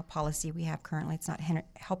energy policy we have currently. It's not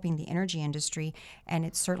helping the energy industry, and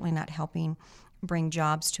it's certainly not helping bring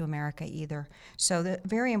jobs to America either. So the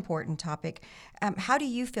very important topic. How do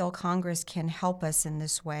you feel Congress can help us in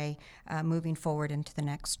this way moving forward into the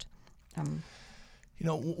next?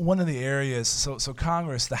 One of the areas, so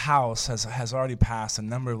Congress, the House, has already passed a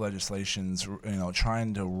number of legislations,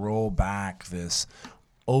 trying to roll back this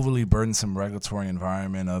overly burdensome regulatory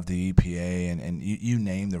environment of the EPA, and you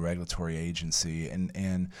name the regulatory agency,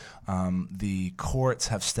 and the courts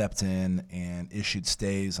have stepped in and issued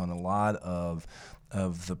stays on a lot of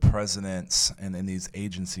the president's and these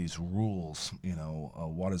agencies' rules,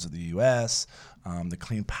 Waters of the U.S., the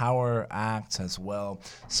Clean Power Act as well.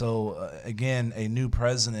 So again, a new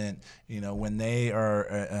president, when they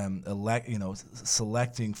are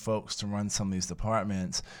selecting folks to run some of these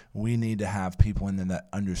departments, we need to have people in there that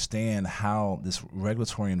understand how this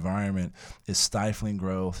regulatory environment is stifling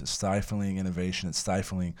growth, it's stifling innovation, it's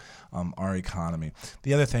stifling our economy.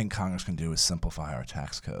 The other thing Congress can do is simplify our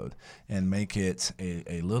tax code and make it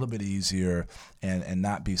a little bit easier and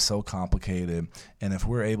not be so complicated. And if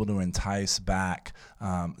we're able to entice back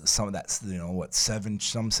some of that,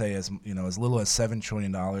 some say as little as $7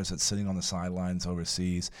 trillion that's sitting on the sidelines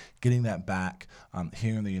overseas, getting that back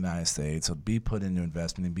here in the United States, so be put into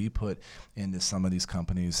investment and be put into some of these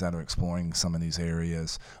companies that are exploring some of these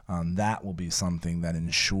areas, that will be something that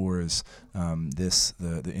ensures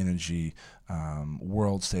the energy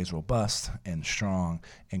world stays robust and strong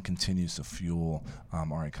and continues to fuel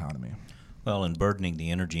our economy. Well, and burdening the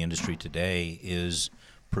energy industry today is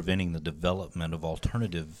preventing the development of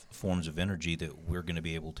alternative forms of energy that we're going to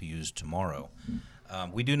be able to use tomorrow.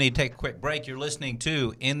 We do need to take a quick break. You're listening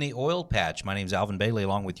to In the Oil Patch. My name is Alvin Bailey,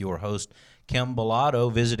 along with your host, Kim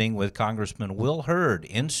Bellotto, visiting with Congressman Will Hurd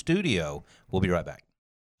in studio. We'll be right back.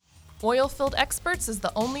 Oilfield Experts is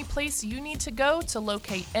the only place you need to go to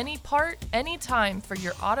locate any part, anytime for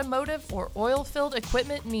your automotive or oilfield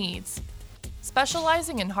equipment needs.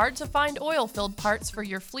 Specializing in hard-to-find oil-filled parts for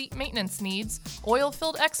your fleet maintenance needs,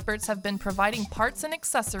 Oilfield Experts have been providing parts and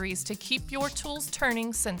accessories to keep your tools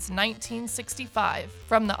turning since 1965.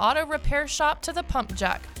 From the auto repair shop to the pump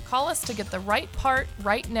jack, call us to get the right part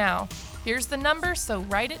right now. Here's the number, so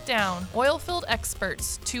write it down. Oilfield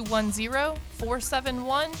Experts,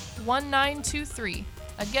 210-471-1923.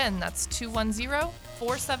 Again, that's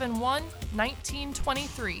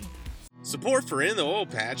 210-471-1923. Support for In the Oil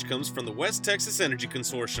Patch comes from the West Texas Energy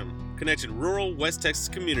Consortium, connecting rural West Texas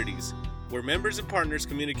communities, where members and partners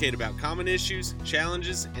communicate about common issues,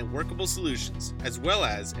 challenges, and workable solutions, as well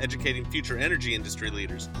as educating future energy industry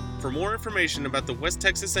leaders. For more information about the West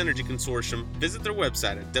Texas Energy Consortium, visit their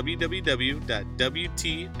website at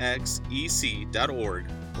www.wtxec.org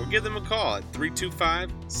or give them a call at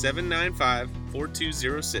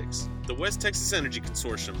 325-795-4206. The West Texas Energy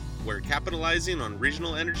Consortium, where capitalizing on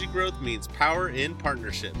regional energy growth means power in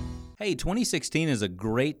partnership. Hey, 2016 is a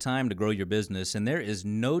great time to grow your business, and there is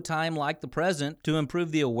no time like the present to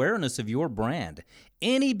improve the awareness of your brand.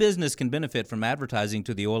 Any business can benefit from advertising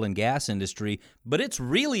to the oil and gas industry, but it's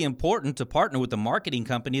really important to partner with a marketing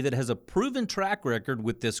company that has a proven track record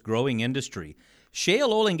with this growing industry.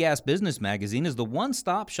 Shale Oil and Gas Business Magazine is the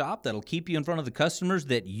one-stop shop that'll keep you in front of the customers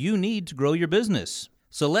that you need to grow your business.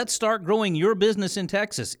 So let's start growing your business in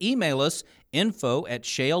Texas. Email us,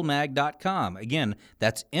 info@shalemag.com. Again,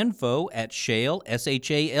 that's info@shale,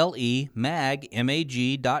 S-H-A-L-E, mag,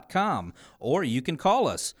 M-A-G.com. Or you can call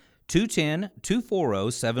us,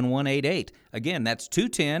 210-240-7188. Again, that's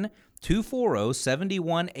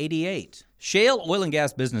 210-240-7188. Shale Oil and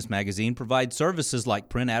Gas Business Magazine provides services like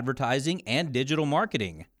print advertising and digital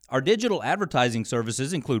marketing. Our digital advertising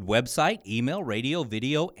services include website, email, radio,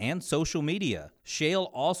 video, and social media.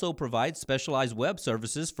 Shale also provides specialized web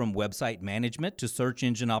services from website management to search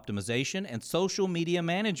engine optimization and social media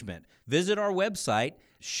management. Visit our website,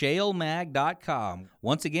 shalemag.com.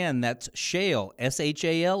 Once again, that's Shale,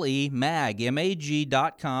 S-H-A-L-E, mag,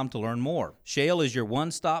 M-A-G.com to learn more. Shale is your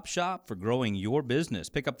one-stop shop for growing your business.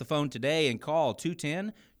 Pick up the phone today and call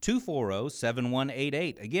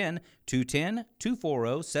 210-240-7188. Again,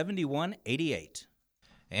 210-240-7188.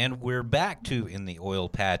 And we're back to In the Oil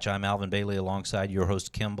Patch. I'm Alvin Bailey alongside your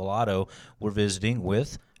host, Kim Bellato. We're visiting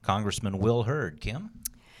with Congressman Will Hurd. Kim?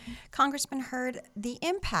 Congressman Hurd, the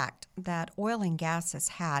impact that oil and gas has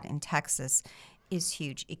had in Texas is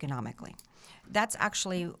huge economically. That's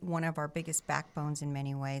actually one of our biggest backbones in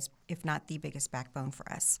many ways, if not the biggest backbone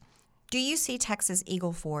for us. Do you see Texas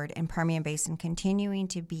Eagle Ford and Permian Basin continuing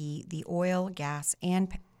to be the oil, gas,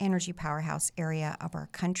 and energy powerhouse area of our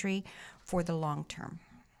country for the long term?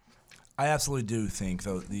 I absolutely do think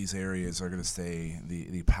these areas are going to stay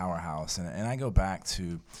the powerhouse. And I go back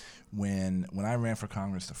to when I ran for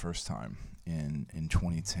Congress the first time in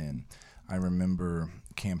 2010. I remember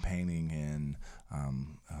campaigning in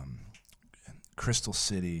Crystal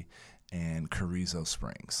City and Carrizo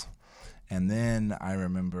Springs. And then I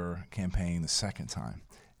remember campaigning the second time.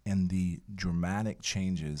 And the dramatic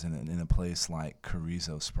changes in a place like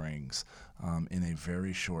Carrizo Springs in a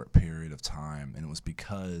very short period of time. And it was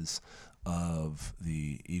because of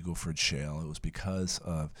the Eagle Ford Shale. It was because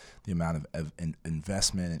of the amount of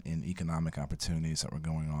investment and economic opportunities that were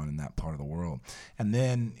going on in that part of the world. And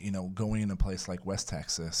then, going in a place like West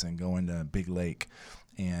Texas and going to Big Lake,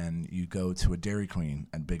 and you go to a Dairy Queen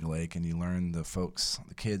at Big Lake and you learn the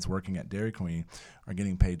kids working at Dairy Queen are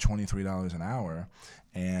getting paid $23 an hour,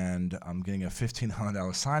 and I'm getting a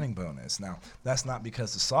 $1,500 signing bonus. Now, that's not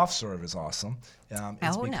because the soft serve is awesome.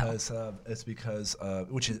 It's because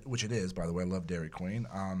which it is, by the way. I love Dairy Queen,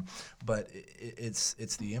 but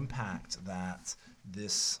it's the impact that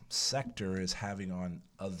this sector is having on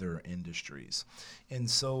other industries. And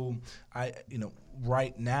so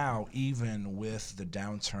right now, even with the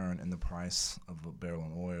downturn in the price of a barrel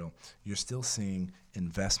of oil, you're still seeing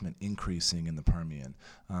investment increasing in the Permian.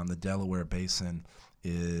 The Delaware Basin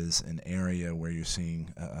is an area where you're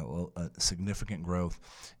seeing a significant growth,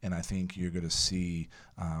 and I think you're going to see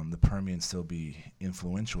the Permian still be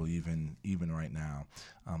influential even right now.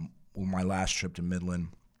 My last trip to Midland,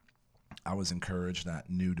 I was encouraged that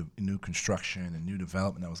new construction and new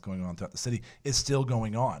development that was going on throughout the city is still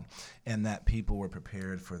going on, and that people were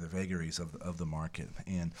prepared for the vagaries of the market.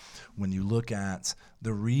 And when you look at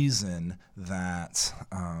the reason that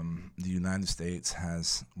the United States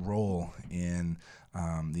has role in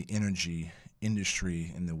the energy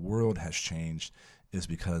industry in the world has changed, is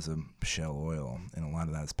because of shale oil, and a lot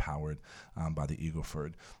of that is powered by the Eagle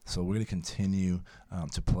Ford. So we're going to continue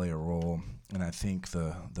to play a role, and I think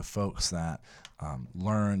the folks that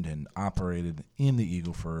learned and operated in the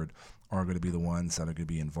Eagle Ford are going to be the ones that are going to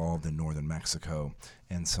be involved in northern Mexico.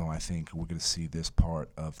 And so I think we're going to see this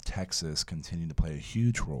part of Texas continue to play a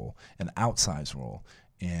huge role, an outsized role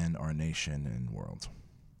in our nation and world.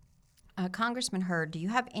 Congressman Hurd, do you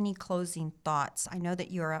have any closing thoughts? I know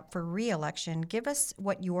that you're up for re-election. Give us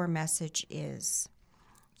what your message is.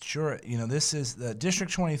 Sure. This is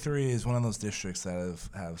District 23 is one of those districts that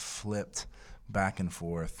have flipped back and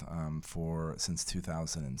forth since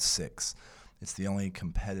 2006. It's the only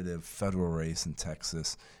competitive federal race in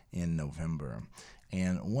Texas in November.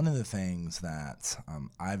 And one of the things that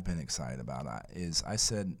I've been excited about is I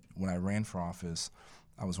said when I ran for office,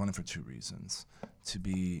 I was running for two reasons: to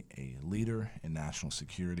be a leader in national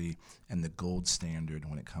security and the gold standard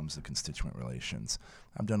when it comes to constituent relations.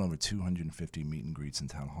 I've done over 250 meet and greets in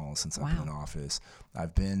town halls since I've been in office.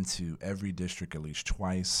 I've been to every district at least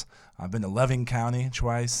twice. I've been to Loving County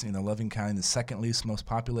twice. Loving County, the second least most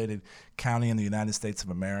populated county in the United States of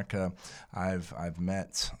America. I've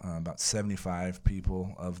met about 75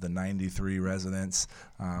 people of the 93 residents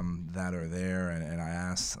that are there, and I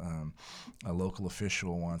asked a local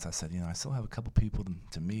official once, I said, I still have a couple people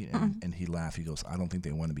to meet, and he laughed. He goes, I don't think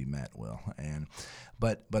they want to be met, Will.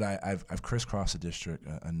 But I've crisscrossed the district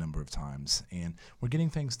a number of times, and we're getting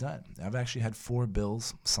things done. I've actually had 4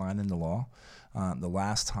 bills signed into law. The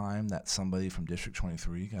last time that somebody from District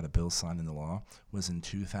 23 got a bill signed into law was in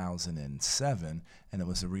 2007, and it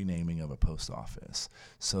was the renaming of a post office.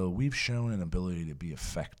 So we've shown an ability to be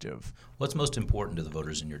effective. What's most important to the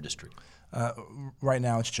voters in your district? Right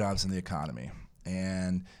now, it's jobs and the economy.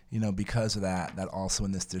 And, because of that also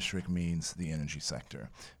in this district means the energy sector,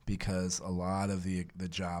 because a lot of the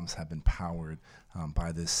jobs have been powered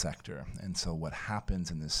by this sector. And so what happens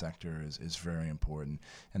in this sector is very important,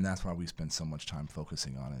 and that's why we spend so much time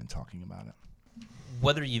focusing on it and talking about it.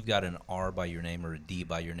 Whether you've got an R by your name or a D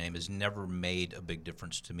by your name has never made a big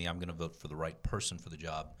difference to me. I'm going to vote for the right person for the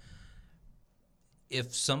job.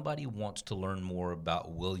 If somebody wants to learn more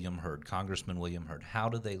about William Hurd, Congressman William Hurd, how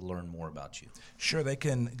do they learn more about you? Sure, they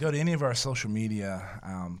can go to any of our social media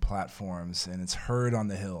platforms, and it's Hurd on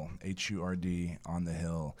the Hill, Hurd on the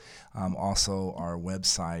Hill. Also, our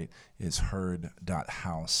website is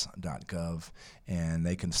hurd.house.gov, and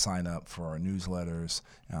they can sign up for our newsletters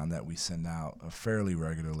that we send out fairly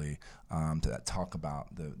regularly that talk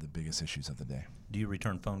about the biggest issues of the day. Do you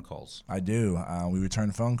return phone calls? I do. We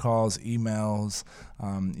return phone calls, emails,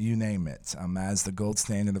 you name it. As the gold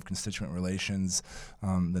standard of constituent relations,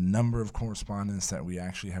 the number of correspondence that we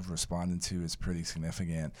actually have responded to is pretty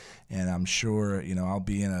significant. And I'm sure, I'll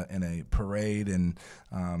be in a parade in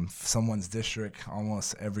someone's district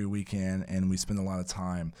almost every weekend, and we spend a lot of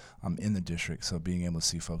time in the district. So being able to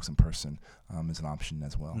see folks in person is an option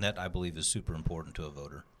as well. And that, I believe, is super important to a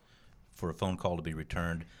voter, for a phone call to be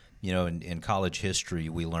returned. In college history,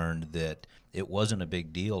 we learned that it wasn't a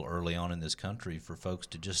big deal early on in this country for folks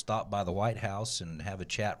to just stop by the White House and have a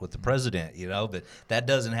chat with the president, but that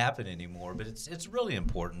doesn't happen anymore. But it's really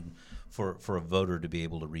important for a voter to be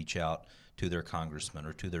able to reach out to their congressman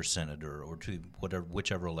or to their senator or to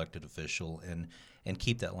whichever elected official and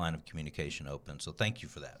keep that line of communication open. So thank you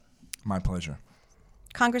for that. My pleasure.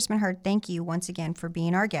 Congressman Hurd, thank you once again for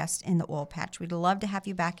being our guest in the Oil Patch. We'd love to have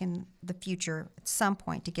you back in the future at some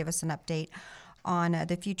point to give us an update on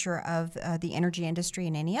the future of the energy industry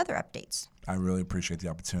and any other updates. I really appreciate the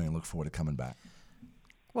opportunity and look forward to coming back.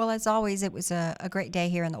 Well, as always, it was a great day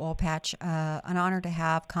here in the Oil Patch. An honor to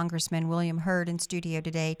have Congressman William Hurd in studio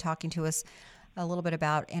today talking to us a little bit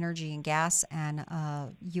about energy and gas and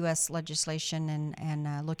U.S. legislation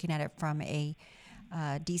and looking at it from a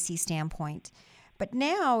D.C. standpoint. But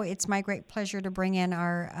now it's my great pleasure to bring in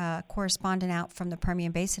our correspondent out from the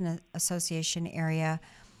Permian Basin Association area,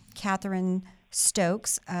 Catherine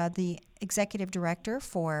Stokes, the executive director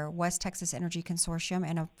for West Texas Energy Consortium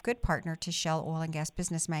and a good partner to Shell Oil and Gas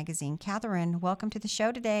Business Magazine. Catherine, welcome to the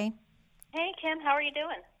show today. Hey, Kim, how are you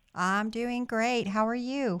doing? I'm doing great. How are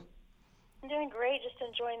you? I'm doing great, just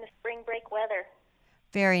enjoying the spring break weather.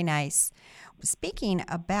 Very nice. Speaking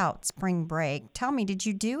about spring break, tell me, did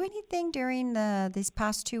you do anything during these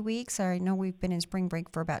past 2 weeks? I know we've been in spring break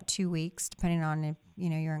for about 2 weeks, depending on if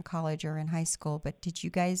you're in college or in high school. But did you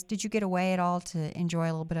get away at all to enjoy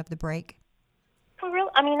a little bit of the break?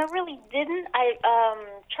 I really didn't. I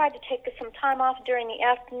tried to take some time off during the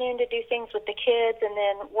afternoon to do things with the kids and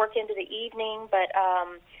then work into the evening. But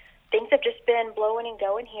things have just been blowing and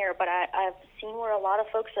going here. But I've seen where a lot of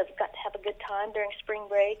folks have got to have a good time during spring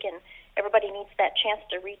break, and everybody needs that chance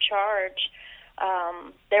to recharge.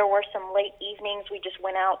 There were some late evenings. We just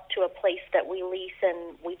went out to a place that we lease,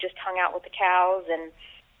 and we just hung out with the cows and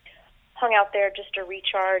hung out there just to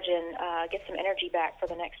recharge and get some energy back for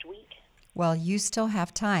the next week. Well, you still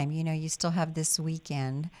have time. You still have this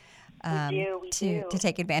weekend We do. to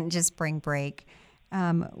take advantage of spring break.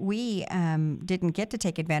 We didn't get to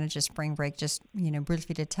take advantage of spring break. Just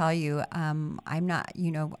briefly to tell you, I'm not.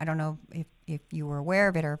 I don't know if you were aware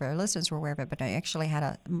of it or if our listeners were aware of it, but I actually had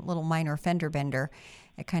a little minor fender bender.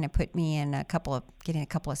 It kind of put me in getting a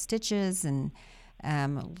couple of stitches and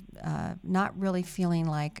not really feeling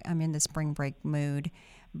like I'm in the spring break mood,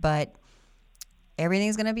 but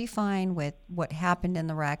everything's going to be fine with what happened in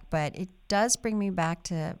the wreck. But it does bring me back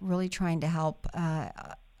to really trying to help. I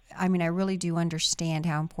really do understand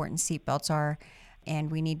how important seatbelts are,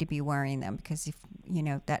 and we need to be wearing them, because if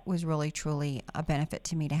that was really truly a benefit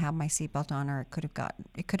to me to have my seatbelt on, or it could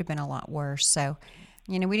have been a lot worse. So,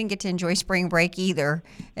 we didn't get to enjoy spring break either,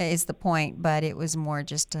 is the point, but it was more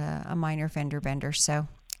just a minor fender bender. So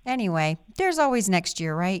anyway, there's always next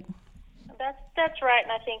year, right? That's right,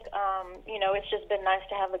 and I think it's just been nice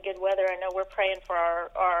to have the good weather. I know we're praying for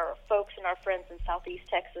our folks and our friends in Southeast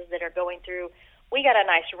Texas that are going through. We got a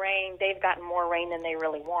nice rain. They've gotten more rain than they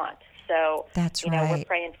really want. So that's right. We're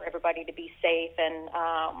praying for everybody to be safe, and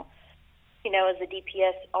as the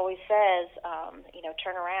DPS always says,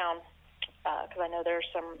 turn around, because I know there's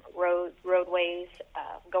some roadways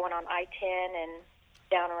going on I-10 and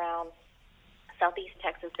down around Southeast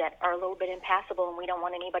Texas that are a little bit impassable, and we don't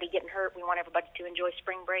want anybody getting hurt. We want everybody to enjoy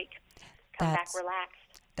spring break, come back relaxed.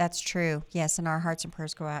 That's true. Yes, and our hearts and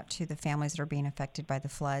prayers go out to the families that are being affected by the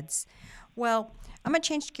floods. Well, I'm going to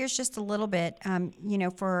change gears just a little bit.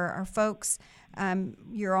 For our folks,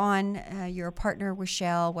 you're a partner with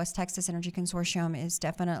Shell. West Texas Energy Consortium is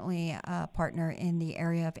definitely a partner in the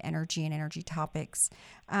area of energy and energy topics.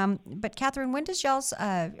 But Catherine, when does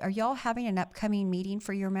are y'all having an upcoming meeting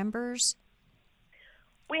for your members?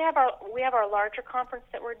 We have our larger conference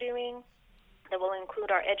that we're doing that will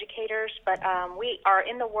include our educators, but we are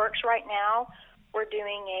in the works right now. We're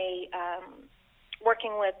doing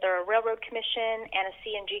working with the Railroad Commission and a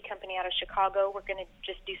CNG company out of Chicago. We're going to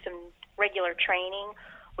just do some regular training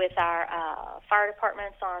with our fire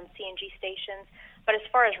departments on CNG stations. But as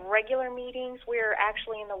far as regular meetings, we're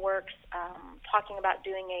actually in the works talking about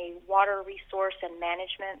doing a water resource and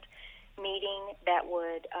management meeting that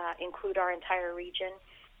would include our entire region.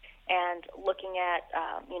 And looking at,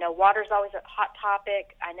 water's always a hot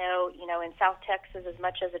topic. I know, in South Texas as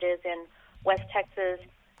much as it is in West Texas,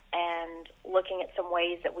 and looking at some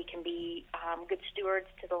ways that we can be good stewards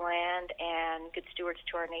to the land and good stewards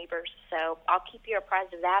to our neighbors. So I'll keep you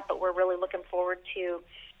apprised of that, but we're really looking forward to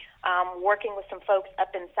working with some folks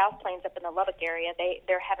up in South Plains, up in the Lubbock area.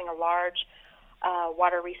 They're having a large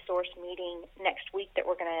water resource meeting next week that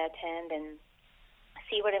we're going to attend and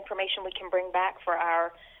see what information we can bring back for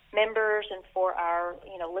our members and for our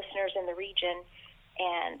listeners in the region,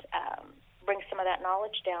 and bring some of that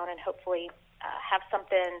knowledge down, and hopefully have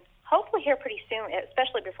something here pretty soon,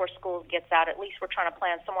 especially before school gets out. At least we're trying to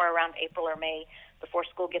plan somewhere around April or May before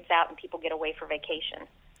school gets out and people get away for vacation.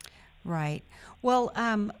 Right. Well,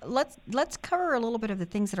 let's cover a little bit of the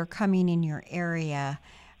things that are coming in your area.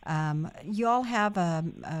 You all have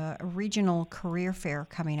a regional career fair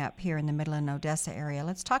coming up here in the Midland-Odessa area.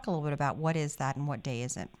 Let's talk a little bit about what is that and what day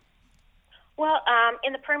is it? Well,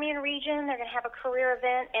 in the Permian region, they're going to have a career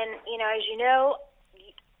event, and as you know,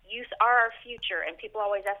 youth are our future. And people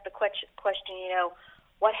always ask the question,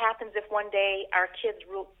 what happens if one day our kids,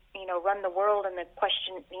 run the world? And the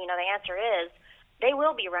question, the answer is they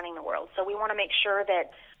will be running the world. So we want to make sure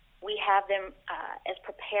that we have them as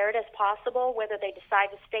prepared as possible, whether they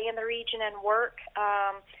decide to stay in the region and work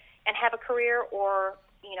and have a career, or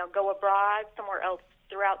go abroad somewhere else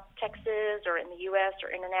throughout Texas or in the U.S.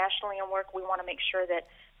 or internationally and work. We want to make sure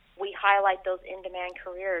that we highlight those in-demand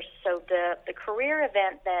careers. So the career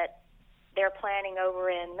event that they're planning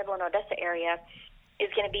over in Midland-Odessa area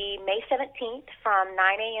is going to be May 17th from 9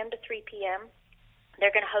 a.m. to 3 p.m.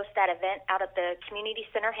 They're going to host that event out at the Community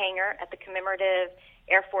Center hangar at the commemorative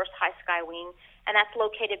Air Force High Sky Wing, and that's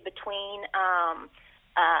located between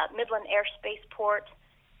Midland Air Spaceport,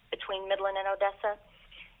 between Midland and Odessa.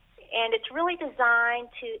 And it's really designed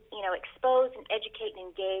to, expose and educate and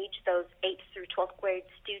engage those 8th through 12th grade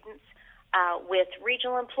students with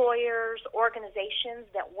regional employers, organizations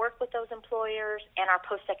that work with those employers, and our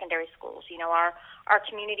post-secondary schools. Our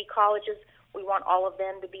community colleges, we want all of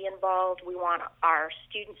them to be involved. We want our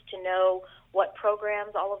students to know what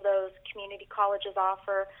programs all of those community colleges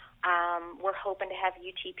offer. We're hoping to have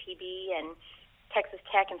UTPB and Texas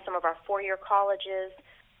Tech and some of our four-year colleges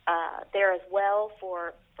there as well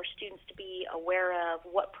for students to be aware of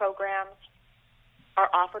what programs are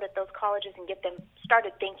offered at those colleges and get them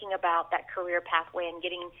started thinking about that career pathway and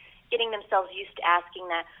getting getting themselves used to asking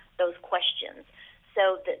those questions.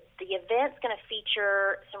 So the event's going to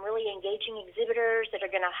feature some really engaging exhibitors that are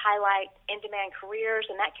going to highlight in-demand careers,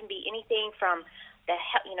 and that can be anything from the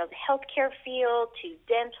healthcare field to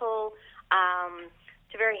dental,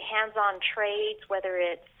 to very hands-on trades, whether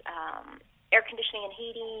it's air conditioning and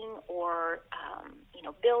heating or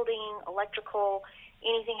building, electrical,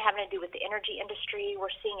 anything having to do with the energy industry.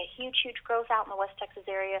 We're seeing a huge growth out in the West Texas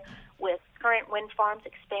area with current wind farms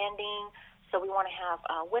expanding. So we want to have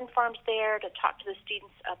wind farms there to talk to the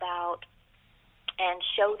students about and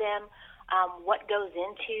show them what goes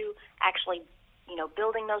into actually,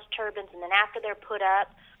 building those turbines. And then after they're put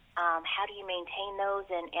up, how do you maintain those?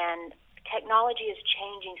 And technology is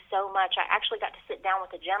changing so much. I actually got to sit down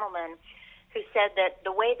with a gentleman who said that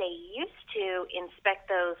the way they used to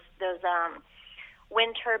inspect those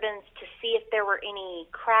wind turbines to see if there were any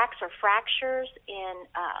cracks or fractures in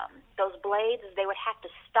those blades, they would have to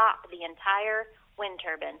stop the entire wind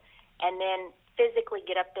turbine and then physically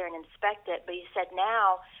get up there and inspect it. But he said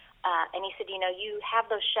now, and he said, you have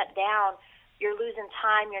those shut down, you're losing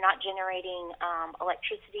time, you're not generating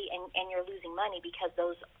electricity, and you're losing money because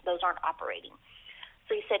those aren't operating.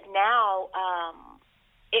 So he said now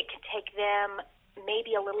it could take them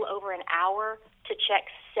maybe a little over an hour to check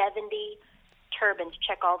 70 turbines,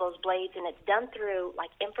 check all those blades, and it's done through like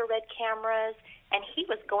infrared cameras. And he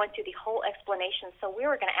was going through the whole explanation. So we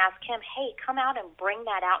were going to ask him, hey, come out and bring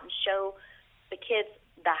that out and show the kids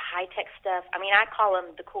the high-tech stuff. I mean, I call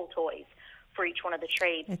them the cool toys for each one of the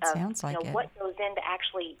trades. It sounds like it. What goes into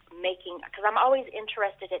actually making, because I'm always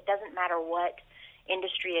interested, it doesn't matter what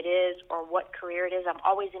industry it is or what career it is, I'm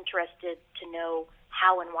always interested to know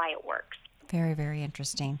how and why it works. Very, very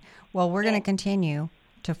interesting. Well, we're going to continue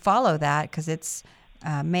to follow that because it's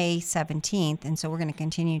May 17th, and so we're going to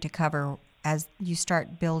continue to cover as you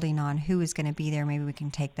start building on who is going to be there. Maybe we can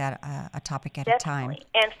take that a topic at Definitely. a time.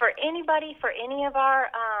 And for anybody, for any of our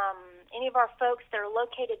folks that are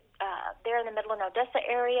located there in the Midland, Odessa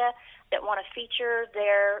area that want to feature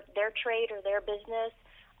their trade or their business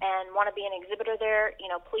and want to be an exhibitor there,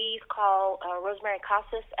 please call Rosemary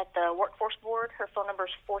Casas at the Workforce Board. Her phone number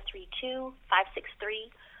is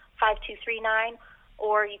 432-563-5239.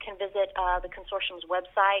 Or you can visit the consortium's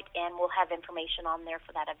website, and we'll have information on there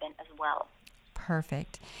for that event as well.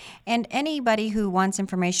 Perfect. And anybody who wants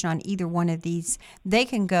information on either one of these, they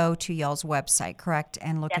can go to y'all's website, correct,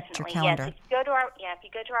 and look at your calendar. Yes. If you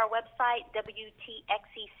go to our website,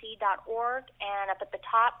 WTXCC.org, and up at the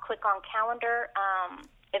top, click on calendar,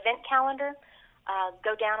 event calendar.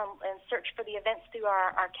 Go down and search for the events through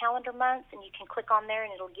our calendar months, and you can click on there,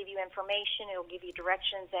 and it'll give you information. It'll give you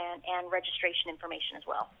directions and registration information as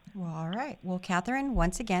well. Well, all right. Well, Catherine,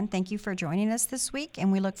 once again, thank you for joining us this week,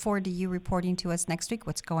 and we look forward to you reporting to us next week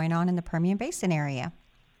what's going on in the Permian Basin area.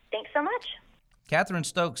 Thanks so much. Catherine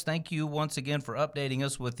Stokes, thank you once again for updating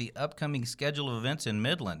us with the upcoming schedule of events in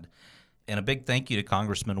Midland. And a big thank you to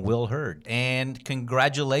Congressman Will Hurd. And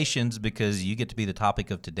congratulations, because you get to be the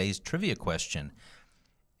topic of today's trivia question.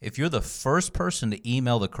 If you're the first person to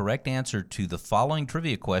email the correct answer to the following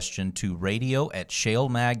trivia question to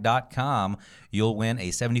radio@shalemag.com, you'll win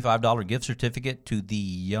a $75 gift certificate to the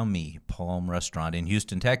Yummy Palm Restaurant in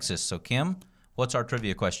Houston, Texas. So, Kim, what's our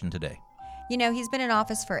trivia question today? He's been in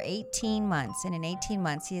office for 18 months, and in 18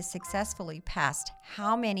 months, he has successfully passed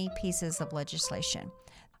how many pieces of legislation?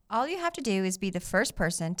 All you have to do is be the first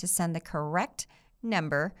person to send the correct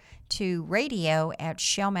number to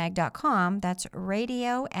radio@shalemag.com. That's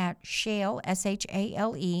radio@shale,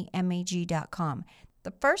 SHALEMAG.com.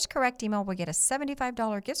 The first correct email will get a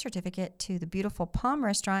 $75 gift certificate to the beautiful Palm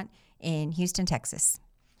Restaurant in Houston, Texas.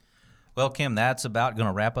 Well, Kim, that's about going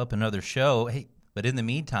to wrap up another show. Hey, but in the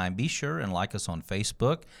meantime, be sure and like us on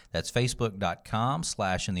Facebook. That's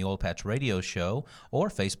facebook.com/InTheOilPatchRadioShow or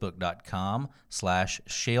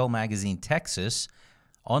facebook.com/Shale Magazine Texas,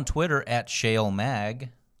 on Twitter @ShaleMag,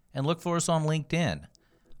 and look for us on LinkedIn.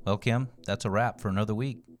 Well, Kim, that's a wrap for another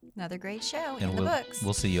week. Another great show and in the books.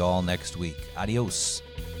 We'll see you all next week. Adios.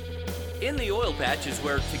 In the Oil Patch is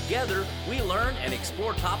where together we learn and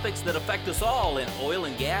explore topics that affect us all in oil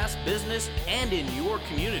and gas, business, and in your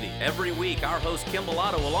community. Every week, our host Kim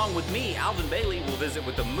Bellotto, along with me, Alvin Bailey, will visit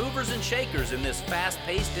with the movers and shakers in this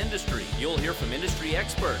fast-paced industry. You'll hear from industry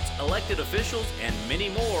experts, elected officials, and many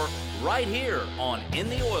more right here on In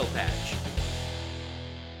the Oil Patch.